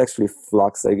hell is actually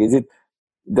Flux? It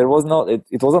wasn't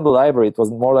a library. It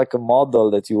was more like a model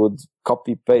that you would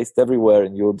copy paste everywhere,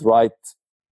 and you would write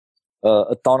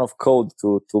a ton of code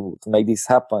to make this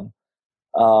happen.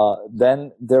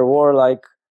 Then there were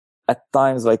at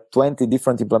times 20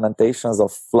 different implementations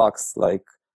of Flux. I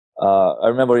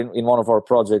remember in one of our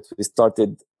projects we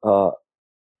started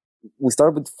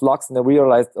with Flux, and then we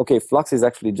realized, okay, Flux is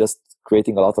actually just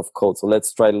creating a lot of code. So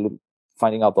let's try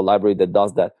finding out a library that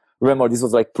does that. Remember, this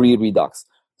was pre-Redux.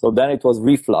 So then it was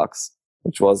Reflux,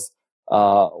 which was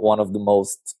one of the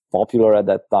most popular at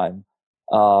that time.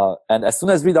 And as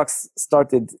soon as Redux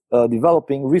started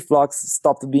developing, Reflux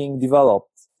stopped being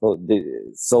developed.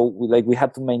 So we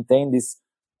had to maintain this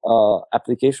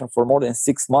application for more than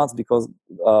 6 months because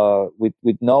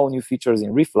with no new features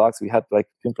in Reflux, we had to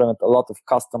implement a lot of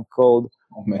custom code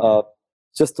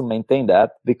just to maintain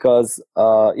that, because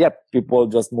people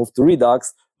just moved to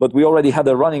Redux, but we already had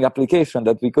a running application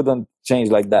that we couldn't change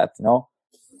like that, and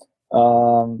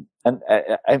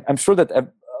I'm sure that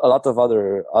a lot of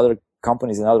other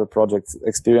companies and other projects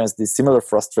experienced this similar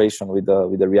frustration with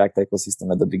the React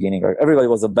ecosystem at the beginning. Everybody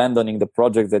was abandoning the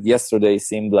project that yesterday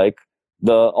seemed like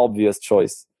the obvious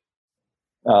choice.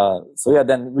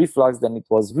 Then Reflux, then it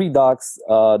was Redux,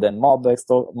 then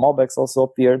MobX also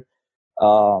appeared.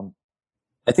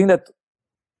 I think that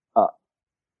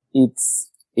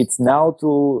it's now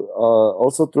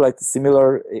also to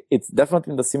similar. It's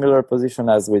definitely in the similar position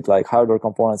as with hardware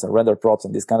components and render props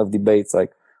and these kind of debates.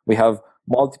 We have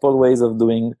multiple ways of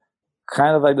doing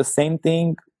kind of the same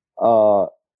thing.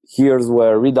 Here's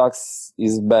where Redux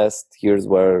is best. Here's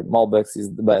where MobX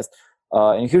is the best.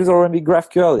 And here's where maybe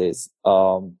GraphQL is.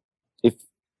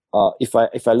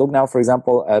 If I look now, for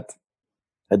example, at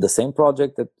the same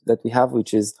project that we have,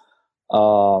 which has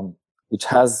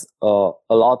a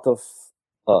lot of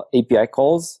API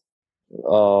calls,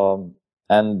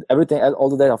 and everything, all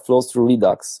the data flows through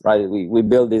Redux, right? We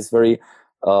build these very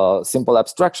simple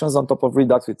abstractions on top of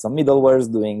Redux with some middlewares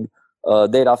doing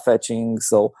data fetching.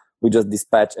 So we just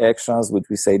dispatch actions, which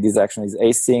we say this action is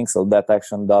async, so that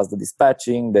action does the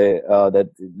dispatching.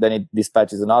 Then it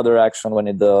dispatches another action when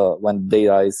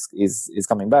data is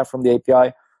coming back from the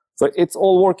API. So it's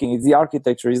all working. The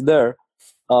architecture is there.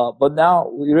 But now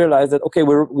we realize that, okay,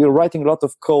 we're writing a lot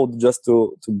of code just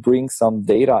to bring some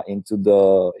data into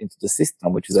the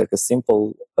system, which is a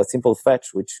simple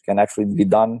fetch, which can actually be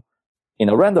done in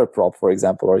a render prop, for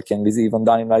example, or it can be even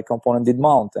done in component did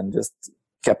mount and just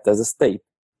kept as a state.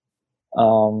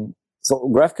 So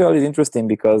GraphQL is interesting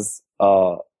because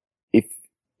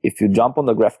if you jump on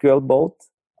the GraphQL boat,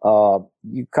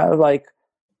 you kind of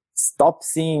stop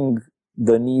seeing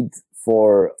the need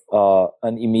for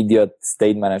an immediate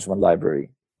state management library,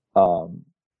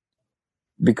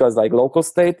 because local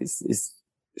state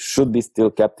should be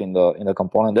still kept in the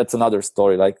component. That's another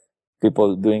story.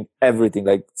 People doing everything,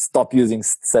 stop using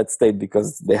set state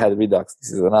because they had Redux.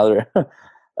 This is another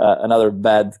another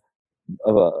bad,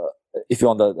 if you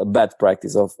want a bad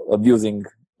practice of using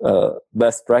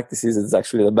best practices. It's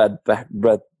actually a bad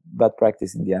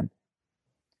practice in the end.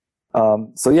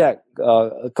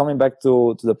 Coming back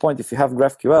to the point, if you have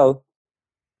GraphQL,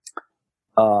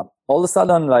 all of a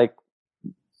sudden,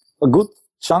 a good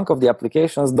chunk of the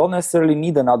applications don't necessarily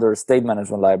need another state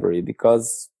management library,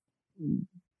 because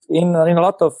in a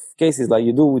lot of cases, like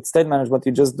you do with state management,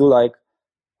 you just do like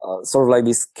sort of like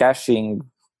this caching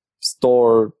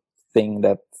store thing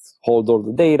that holds all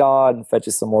the data and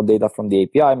fetches some more data from the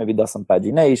API, maybe does some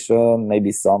pagination,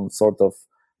 maybe some sort of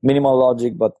minimal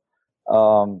logic. But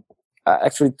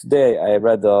actually today I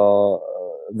read a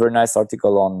very nice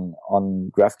article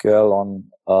on GraphQL on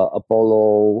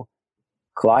Apollo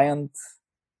client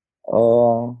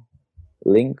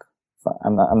link.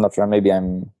 I'm not sure. Maybe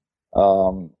I'm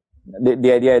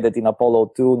the idea that in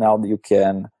Apollo 2 now you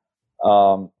can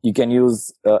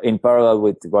use in parallel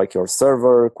with like your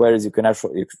server queries. You can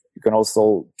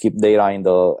also keep data in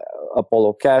the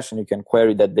Apollo cache, and you can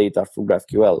query that data through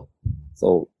GraphQL.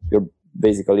 So you're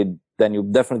basically, then you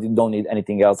definitely don't need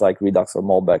anything else like Redux or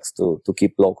Mobex to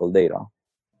keep local data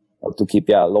or to keep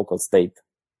local state.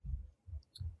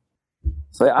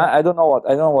 So I don't know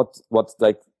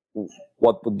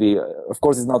what would be. Of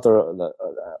course, it's not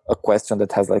a question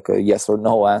that has like a yes or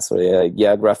no answer.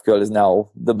 Yeah, GraphQL is now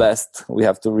the best. We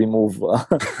have to remove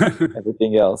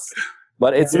everything else.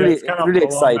 But it's really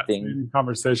exciting.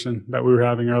 Conversation that we were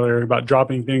having earlier about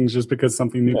dropping things just because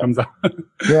something new comes out.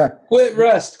 Yeah. Quit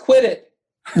Rust. Quit it.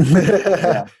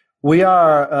 Yeah. We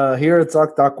are here at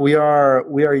ZocDoc. We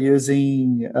are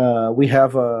using. We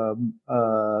have a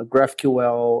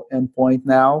GraphQL endpoint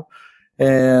now,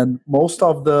 and most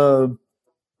of the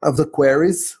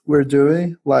queries we're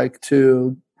doing, like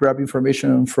to grab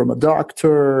information from a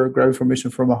doctor, grab information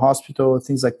from a hospital,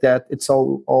 things like that, it's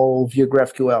all via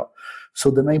GraphQL. So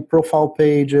the main profile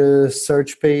page,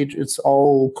 search page, it's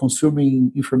all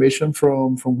consuming information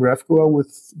from GraphQL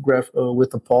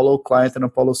with Apollo client and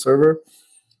Apollo server.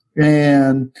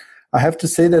 And I have to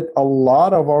say that a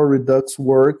lot of our Redux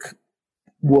work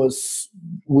was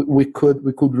we could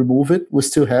remove it. We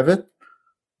still have it.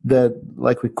 That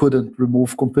like we couldn't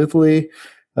remove completely.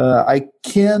 I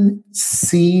can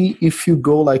see if you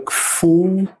go like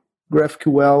full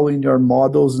GraphQL in your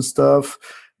models and stuff,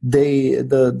 the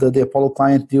Apollo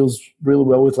client deals really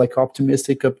well with like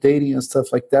optimistic updating and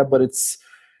stuff like that. But it's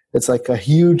like a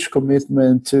huge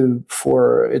commitment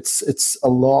it's a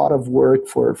lot of work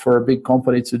for a big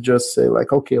company to just say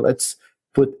like, okay, let's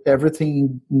put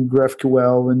everything in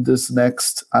GraphQL in this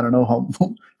next, I don't know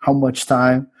how much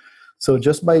time. So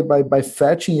just by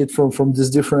fetching it from this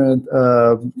different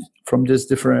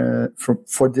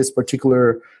for this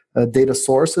particular data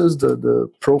sources,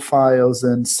 the profiles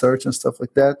and search and stuff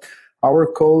like that, our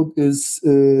code is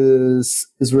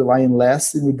relying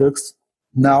less in Redux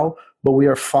now, but we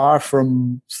are far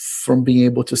from being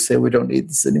able to say we don't need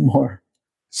this anymore.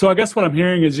 So I guess what I'm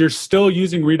hearing is you're still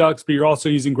using Redux, but you're also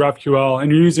using GraphQL,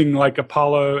 and you're using like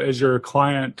Apollo as your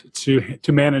client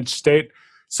to manage state.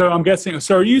 So I'm guessing,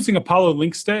 are you using Apollo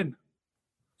Link State?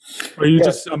 Or are you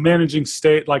just managing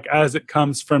state like as it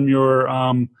comes from your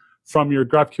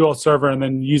GraphQL server and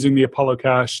then using the Apollo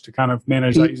cache to kind of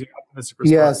manage that using optimistic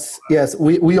response? Yes.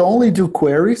 We only do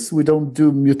queries. We don't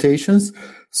do mutations.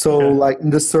 So like in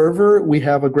the server, we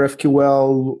have a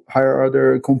GraphQL higher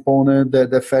order component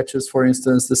that fetches, for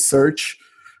instance, the search,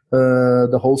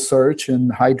 the whole search,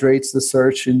 and hydrates the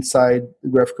search inside the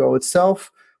GraphQL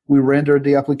itself. We render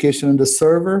the application in the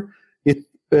server.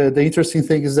 The interesting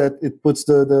thing is that it puts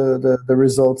the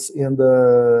results in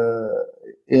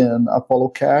Apollo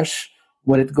cache.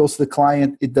 When it goes to the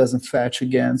client, it doesn't fetch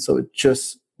again, so it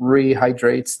just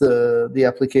rehydrates the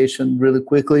application really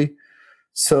quickly.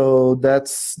 So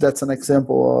that's an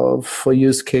example of a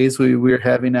use case we're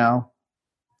having now.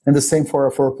 And the same for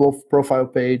a profile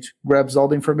page. Grabs all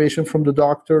the information from the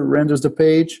doctor, renders the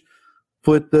page,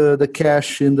 put the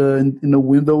cache in a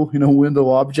window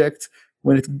object.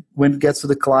 When it gets to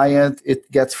the client, it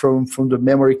gets from the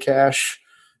memory cache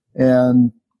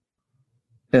and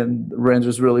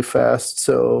renders really fast.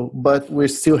 So, but we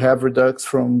still have Redux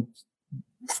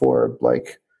for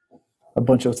like a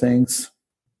bunch of things.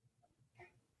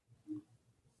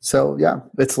 So yeah,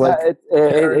 it's like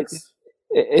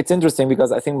it's interesting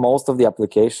because I think most of the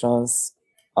applications,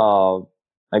 I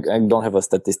don't have a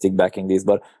statistic backing this,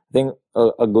 but I think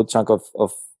a good chunk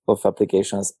of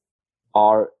applications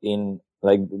are in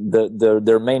like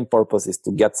their main purpose is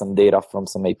to get some data from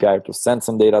some API, to send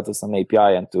some data to some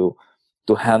API, and to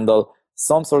handle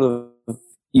some sort of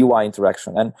UI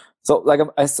interaction. And so, like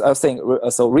I was saying,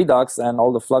 so Redux and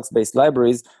all the Flux-based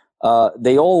libraries,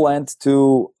 they all went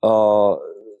to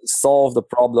solve the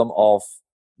problem of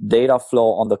data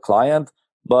flow on the client,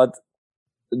 but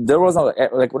there was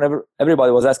like whenever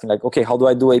everybody was asking like, okay, how do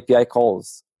I do API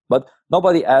calls? But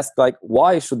nobody asked like,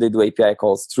 why should they do API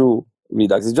calls through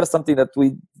Redux? It's just something that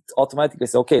we automatically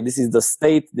say, okay, this is the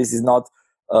state. This is not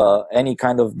any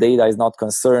kind of data is not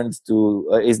concerned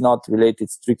to is not related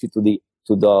strictly to the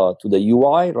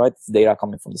UI, right? It's data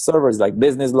coming from the servers, like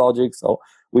business logic. So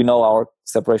we know our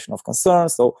separation of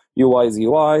concerns. So UI is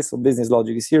UI, so business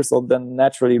logic is here. So then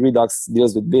naturally Redux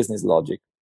deals with business logic.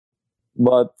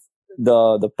 But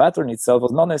the pattern itself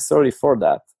was not necessarily for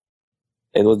that.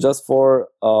 It was just for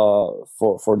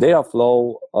data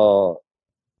flow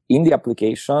in the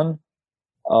application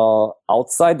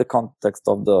outside the context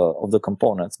of the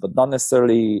components, but not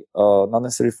necessarily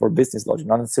for business logic,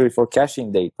 not necessarily for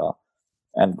caching data.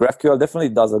 And GraphQL definitely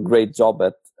does a great job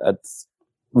at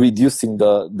reducing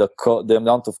the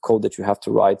amount of code that you have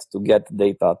to write to get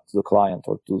data to the client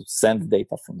or to send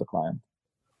data from the client.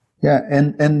 Yeah,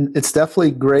 and it's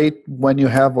definitely great when you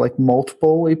have like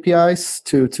multiple APIs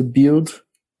to build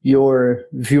your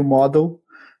view model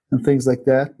and things like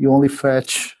that. You only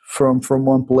fetch from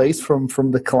one place, from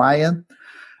the client.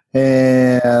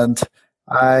 And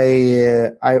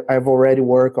I've already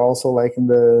worked also like in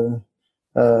the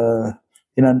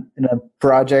in a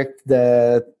project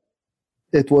that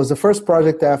it was the first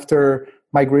project after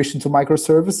migration to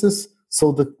microservices.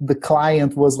 So the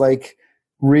client was like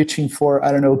reaching for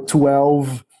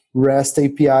 12 REST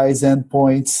APIs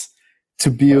endpoints to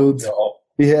build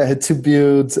the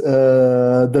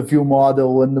view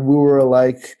model, and we were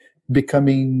like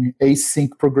becoming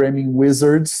async programming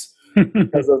wizards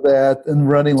because of that, and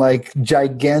running like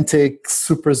gigantic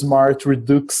super smart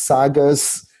Redux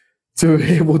sagas to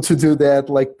be able to do that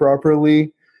like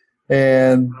properly.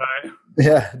 And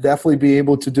yeah, definitely be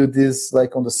able to do this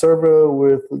like on the server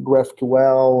with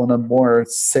GraphQL in a more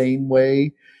sane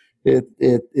way.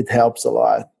 It helps a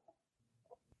lot.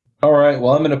 All right.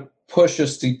 Well, I'm going to push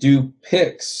us to do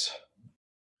picks.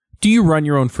 Do you run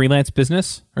your own freelance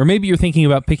business? Or maybe you're thinking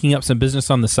about picking up some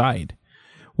business on the side?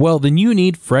 Well, then you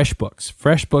need FreshBooks.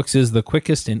 FreshBooks is the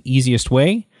quickest and easiest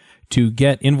way to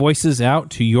get invoices out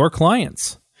to your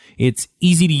clients. It's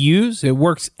easy to use. It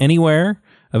works anywhere,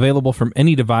 available from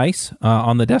any device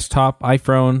on the desktop,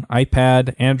 iPhone,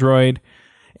 iPad, Android,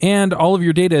 and all of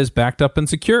your data is backed up and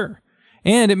secure.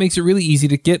 And it makes it really easy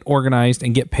to get organized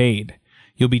and get paid.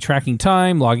 You'll be tracking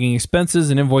time, logging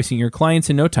expenses, and invoicing your clients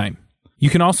in no time.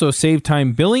 You can also save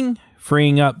time billing,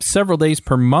 freeing up several days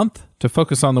per month to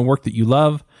focus on the work that you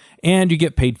love, and you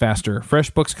get paid faster.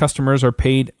 FreshBooks customers are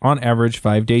paid on average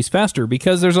 5 days faster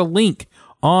because there's a link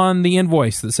on the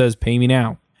invoice that says pay me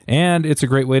now. And it's a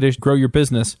great way to grow your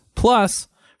business. Plus,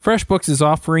 FreshBooks is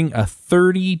offering a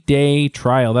 30-day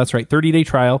trial. That's right, 30-day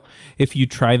trial if you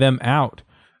try them out.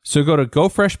 So go to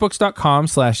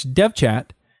gofreshbooks.com/devchat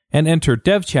and enter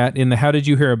devchat in the How Did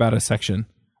You Hear About Us section.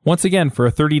 Once again, for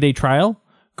a 30-day trial,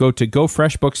 go to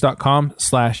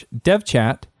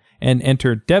gofreshbooks.com/devchat and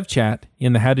enter devchat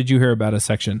in the How Did You Hear About Us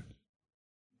section.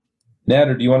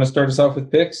 Nader, do you want to start us off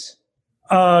with picks?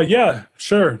 Yeah,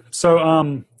 sure. So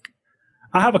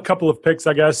I have a couple of picks,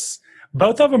 I guess.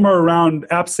 Both of them are around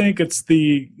AppSync. It's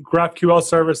the GraphQL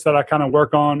service that I kind of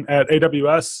work on at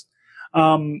AWS.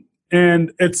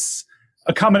 And it's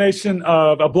a combination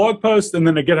of a blog post and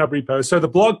then a GitHub repo. So the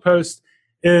blog post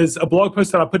is a blog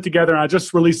post that I put together and I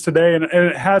just released today, and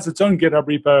it has its own GitHub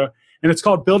repo, and it's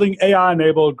called Building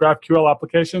AI-Enabled GraphQL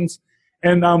Applications.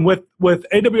 And with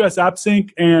AWS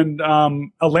AppSync and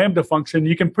a Lambda function,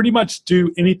 you can pretty much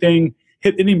do anything,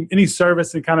 hit any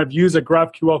service and kind of use a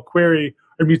GraphQL query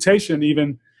or mutation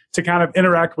even to kind of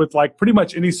interact with like pretty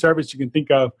much any service you can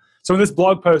think of. So in this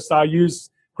blog post, I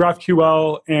use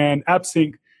GraphQL and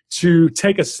AppSync to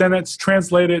take a sentence,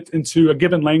 translate it into a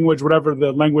given language, whatever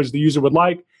the language the user would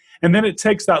like, and then it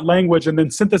takes that language and then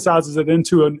synthesizes it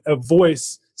into a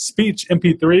voice speech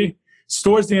MP3,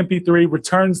 stores the MP3,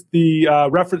 returns the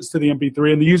reference to the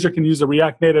MP3, and the user can use a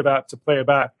React Native app to play it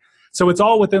back. So it's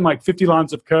all within like 50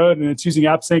 lines of code, and it's using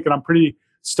AppSync, and I'm pretty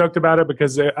stoked about it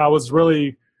because I was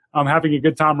really having a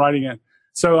good time writing it.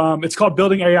 So it's called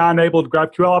Building AI-Enabled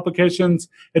GraphQL Applications.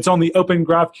 It's on the Open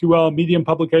GraphQL Medium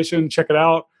publication. Check it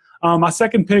out. My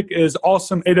second pick is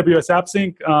awesome AWS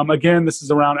AppSync. Again, this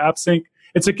is around AppSync.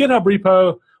 It's a GitHub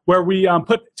repo where we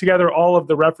put together all of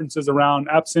the references around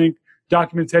AppSync,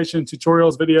 documentation,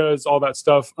 tutorials, videos, all that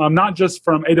stuff. Not just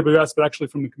from AWS, but actually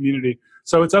from the community.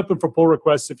 So it's open for pull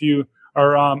requests if you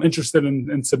are interested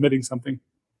in submitting something.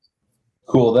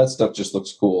 Cool. That stuff just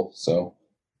looks cool. So,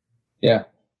 yeah.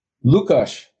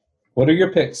 Lukasz, what are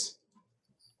your picks?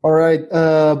 All right.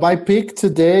 My pick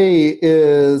today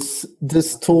is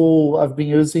this tool I've been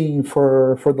using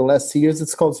for the last years.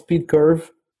 It's called SpeedCurve.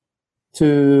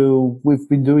 We've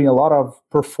been doing a lot of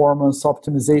performance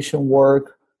optimization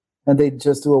work, and they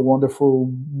just do a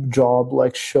wonderful job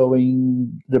like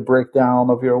showing the breakdown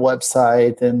of your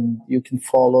website, and you can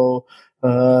follow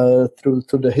through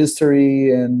the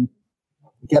history and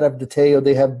get up detail.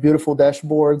 They have beautiful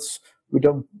dashboards. We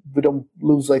don't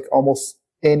lose like almost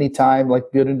any time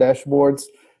like building dashboards.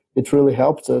 It really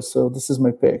helped us. So this is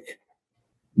my pick.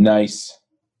 Nice.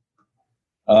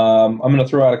 I'm going to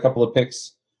throw out a couple of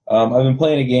picks. I've been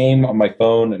playing a game on my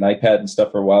phone and iPad and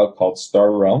stuff for a while called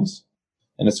Star Realms,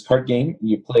 and it's a card game.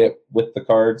 You play it with the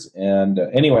cards, and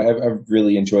anyway, I've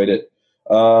really enjoyed it.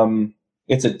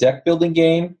 It's a deck building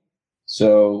game,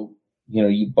 so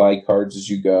you buy cards as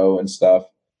you go and stuff.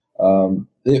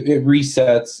 It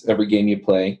resets every game you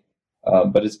play,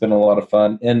 but it's been a lot of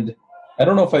fun. And I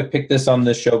don't know if I picked this on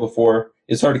this show before.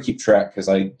 It's hard to keep track because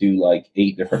I do like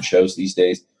 8 different shows these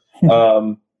days.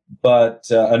 But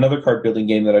another card building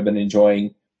game that I've been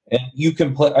enjoying, and you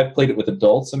can play. I've played it with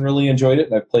adults and really enjoyed it,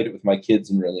 and I've played it with my kids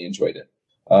and really enjoyed it.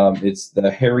 It's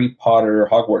the Harry Potter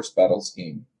Hogwarts Battles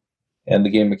game, and the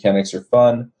game mechanics are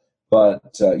fun.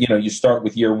 But you start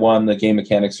with year 1. The game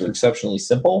mechanics are exceptionally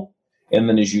simple, and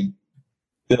then as you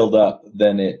build up,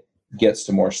 then it gets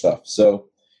to more stuff. So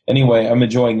anyway, I'm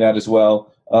enjoying that as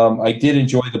well. I did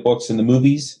enjoy the books and the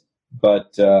movies,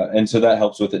 but and so that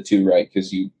helps with it too, right?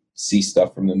 Because you see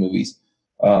stuff from the movies.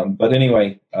 But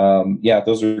anyway,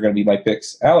 those are going to be my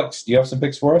picks. Alex, do you have some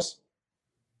picks for us?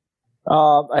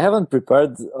 I haven't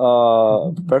prepared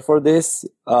for this,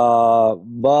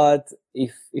 but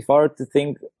if I were to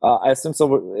think, I assume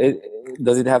so.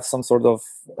 Does it have some sort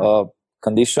of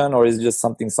condition, or is it just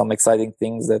some exciting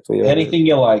things that we? Anything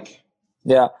you like.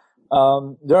 Yeah,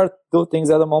 there are 2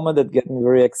 things at the moment that get me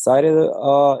very excited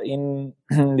in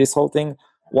this whole thing.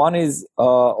 One is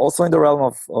also in the realm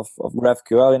of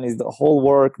GraphQL, and is the whole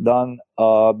work done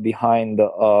behind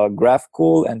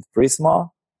GraphCool and Prisma,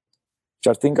 which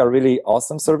I think are really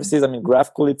awesome services. I mean,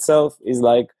 GraphCool itself is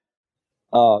like,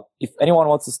 if anyone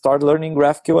wants to start learning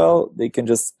GraphQL, they can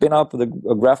just spin up a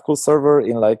GraphCool server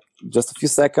in like just a few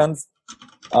seconds.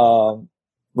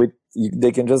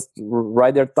 They can just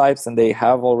write their types, and they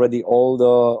have already all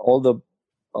the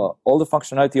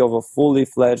functionality of a fully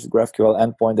fledged GraphQL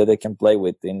endpoint that they can play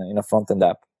with in a front-end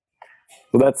app.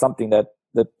 So that's something that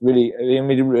really,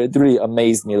 it really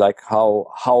amazed me, like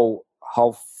how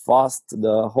fast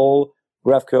the whole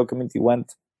GraphQL community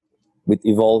went with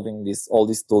evolving all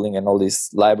this tooling and all these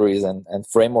libraries and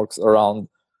frameworks around.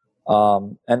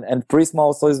 And Prisma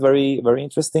also is very, very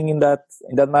interesting in that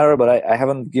matter, but I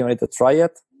haven't given it a try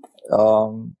yet.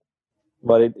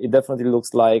 But it definitely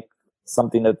looks like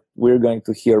something that we're going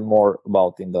to hear more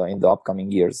about in the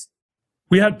upcoming years.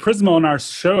 We had Prisma on our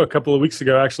show a couple of weeks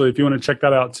ago, actually, if you want to check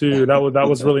that out too. That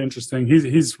was really interesting.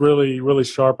 He's really, really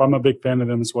sharp. I'm a big fan of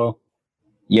him as well.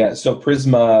 Yeah, so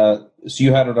Prisma, so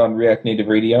you had it on React Native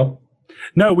Radio?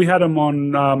 No, we had him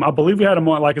on, I believe we had him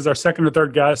on like as our second or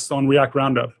third guest on React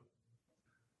Roundup.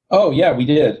 Oh, yeah, we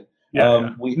did. Yeah,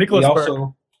 Nicholas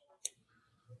Burke.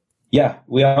 Yeah,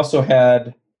 we also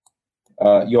had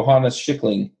Johannes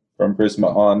Schickling from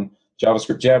Prisma on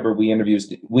JavaScript Jabber. We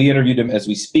interviewed him as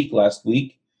we speak last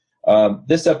week.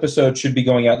 This episode should be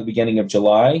going out at the beginning of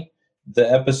July. The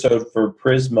episode for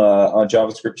Prisma on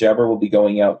JavaScript Jabber will be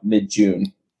going out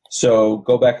mid-June. So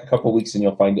go back a couple weeks and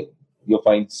you'll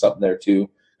find something there too.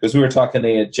 Because we were talking,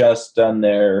 they had just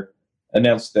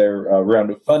announced their round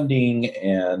of funding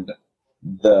and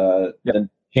the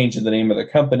change in the name of the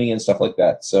company and stuff like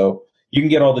that. So you can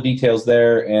get all the details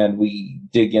there, and we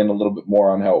dig in a little bit more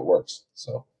on how it works.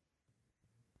 So,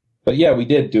 but yeah, we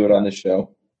did do it on this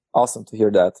show. Awesome to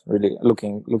hear that. Really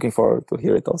looking forward to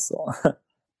hear it also.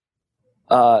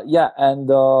 And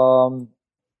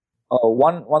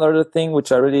one other thing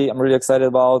which I'm really excited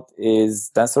about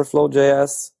is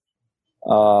TensorFlow.js,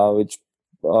 which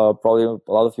probably a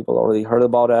lot of people already heard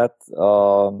about that.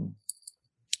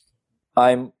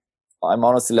 I'm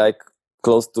honestly like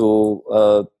close to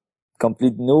a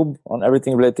complete noob on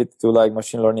everything related to like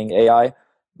machine learning AI.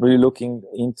 Really looking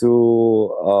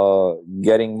into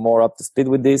getting more up to speed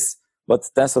with this. But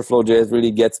TensorFlow.js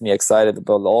really gets me excited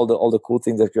about all the cool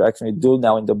things that you actually do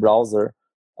now in the browser.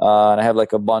 And I have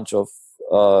like a bunch of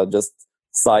just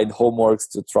side homeworks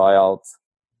to try out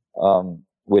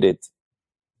with it.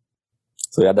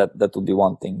 So yeah, that would be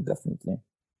one thing, definitely.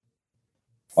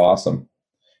 Awesome.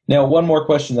 Now, one more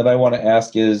question that I want to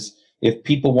ask is, if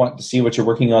people want to see what you're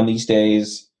working on these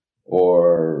days,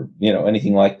 or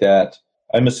anything like that,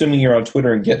 I'm assuming you're on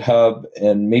Twitter and GitHub,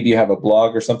 and maybe you have a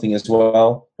blog or something as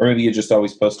well, or maybe you just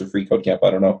always post to Free Code Camp. I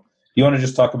don't know. You want to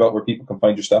just talk about where people can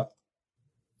find your stuff?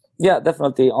 Yeah,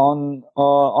 definitely.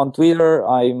 On Twitter,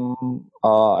 I'm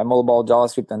all about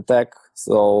JavaScript and tech,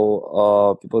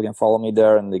 so people can follow me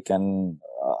there, and they can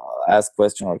ask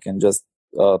questions or can just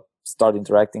start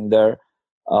interacting there.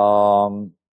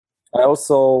 I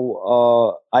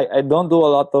also I don't do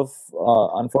a lot of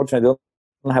unfortunately I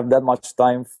don't have that much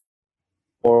time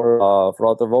for a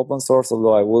lot of open source,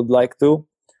 although I would like to.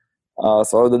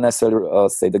 So I wouldn't necessarily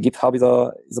say the GitHub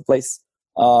is a place.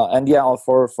 And yeah,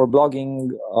 for blogging,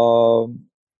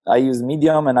 I use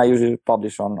Medium, and I usually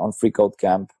publish on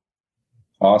FreeCodeCamp.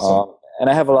 Awesome. And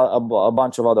I have a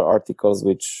bunch of other articles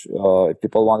which if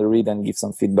people want to read and give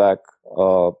some feedback.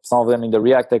 Some of them in the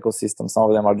React ecosystem, some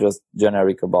of them are just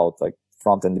generic about like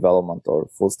front-end development or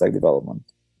full-stack development.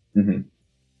 Mm-hmm.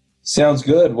 Sounds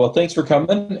good. Well, thanks for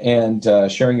coming and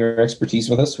sharing your expertise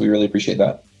with us. We really appreciate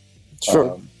that.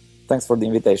 Sure. Thanks for the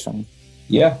invitation.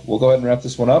 Yeah, we'll go ahead and wrap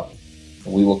this one up.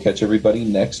 We will catch everybody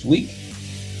next week.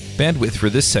 Bandwidth for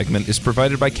this segment is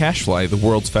provided by CacheFly, the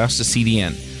world's fastest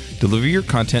CDN. Deliver your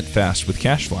content fast with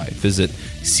CacheFly. Visit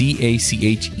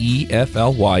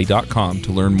CACHEFLY.com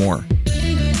to learn more.